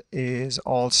curls is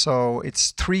also,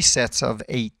 it's 3 sets of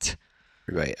 8.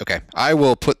 Right. Okay. I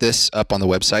will put this up on the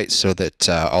website so that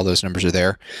all those numbers are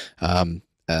there,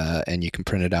 and you can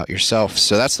print it out yourself.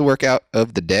 So that's the workout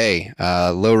of the day.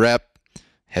 Low rep,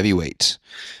 heavy weight.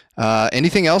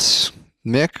 Anything else,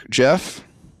 Mick, Jeff?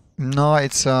 No,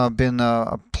 it's been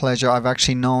a pleasure. I've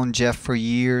actually known Jeff for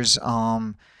years.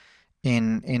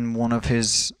 In one of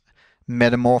his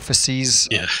metamorphoses,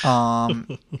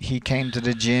 he came to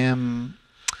the gym.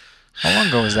 How long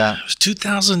ago was that? It was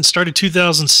 2000, started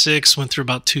 2006, went through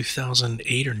about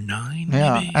 2008 or 9.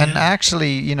 Yeah, maybe? And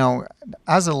actually, you know,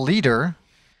 as a leader,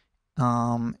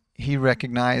 he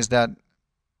recognized that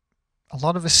a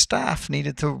lot of his staff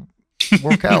needed to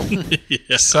work out.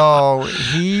 So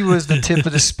he was the tip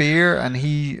of the spear, and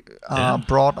he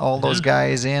brought all those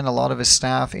guys in, a lot of his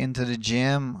staff into the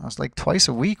gym. It was like twice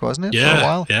a week, wasn't it, for a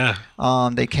while? Yeah.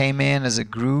 They came in as a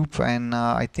group, and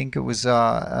I think it was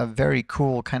a very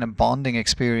cool kind of bonding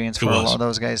experience for a lot of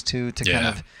those guys too, to kind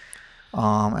of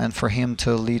and for him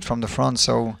to lead from the front.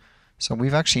 So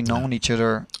we've actually known each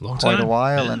other quite a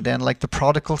while, and then like the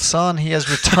prodigal son, he has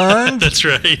returned. That's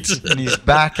right. And he's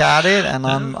back at it, and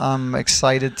I'm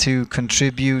excited to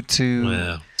contribute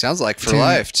to. Sounds like for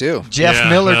life too. Jeff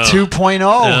Miller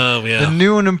 2.0, the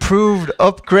new and improved,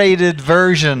 upgraded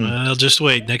version. Well, just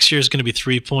wait. Next year is going to be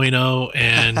 3.0,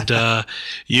 and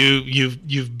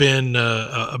you've been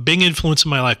a big influence in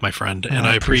my life, my friend, and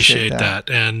I appreciate that.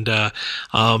 And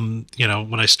you know,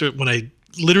 when I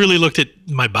literally looked at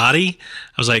my body,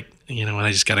 I was like, you know,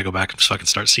 I just got to go back and fucking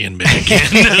start seeing Mick again.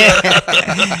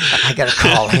 I got to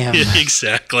call him.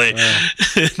 Exactly.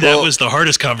 That was the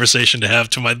hardest conversation to have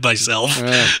to myself.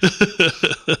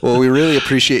 Well, we really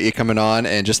appreciate you coming on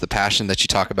and just the passion that you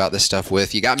talk about this stuff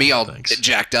with. You got me all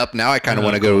jacked up. Now I kind of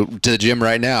want to go to the gym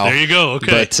right now. There you go.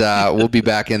 Okay. But we'll be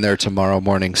back in there tomorrow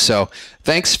morning. So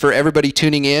thanks for everybody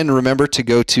tuning in. Remember to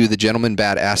go to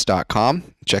thegentlemanbadass.com.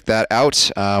 Check that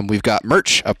out. We've got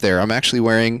merch up there. I'm actually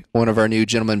wearing one of our new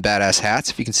Gentleman Badass hats.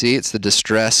 If you can see, it's the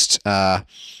distressed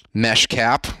mesh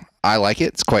cap. I like it.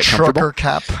 It's quite comfortable.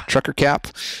 Trucker cap.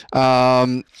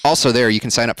 Also there, you can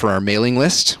sign up for our mailing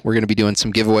list. We're going to be doing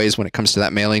some giveaways when it comes to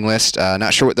that mailing list.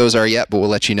 Not sure what those are yet, but we'll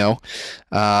let you know.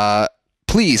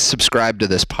 please subscribe to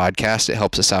this podcast. It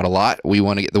helps us out a lot. We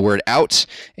want to get the word out,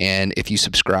 and if you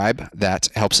subscribe, that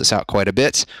helps us out quite a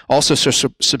bit. Also,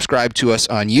 subscribe to us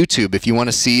on YouTube. If you want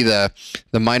to see the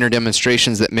minor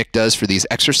demonstrations that Mick does for these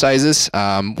exercises,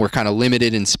 we're kind of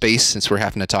limited in space since we're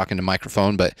having to talk into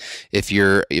microphone, but if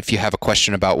you have a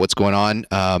question about what's going on,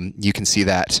 you can see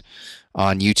that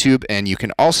on YouTube, and you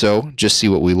can also just see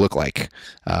what we look like,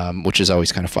 which is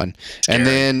always kind of fun. And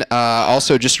then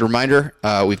also just a reminder,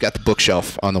 we've got the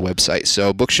bookshelf on the website.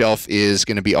 So bookshelf is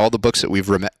going to be all the books that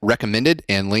we've recommended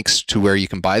and links to where you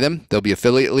can buy them. There'll be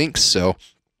affiliate links. So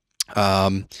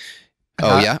I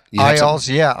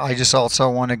just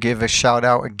also want to give a shout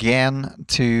out again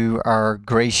to our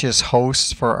gracious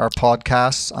hosts for our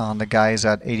podcasts, the guys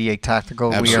at 88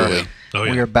 Tactical. Absolutely.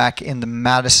 We are back in the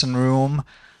Madison room.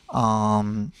 We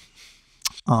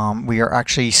are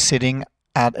actually sitting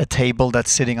at a table that's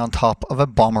sitting on top of a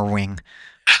bomber wing.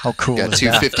 How cool is that?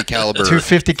 250 caliber.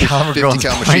 250 caliber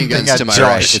machine guns to my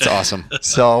right. It's awesome.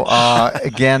 So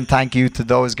again, thank you to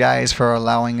those guys for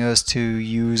allowing us to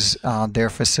use their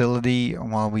facility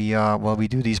while we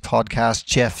do these podcasts.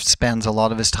 Jeff spends a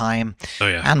lot of his time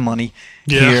and money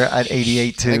here at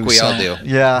 88 too. I think we all do.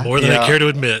 Yeah, more than I care to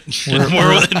admit.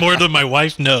 more than my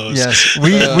wife knows. Yes,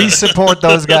 we support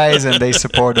those guys and they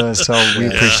support us, so we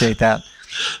appreciate that.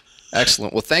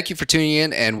 Excellent. Well, thank you for tuning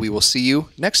in, and we will see you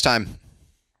next time.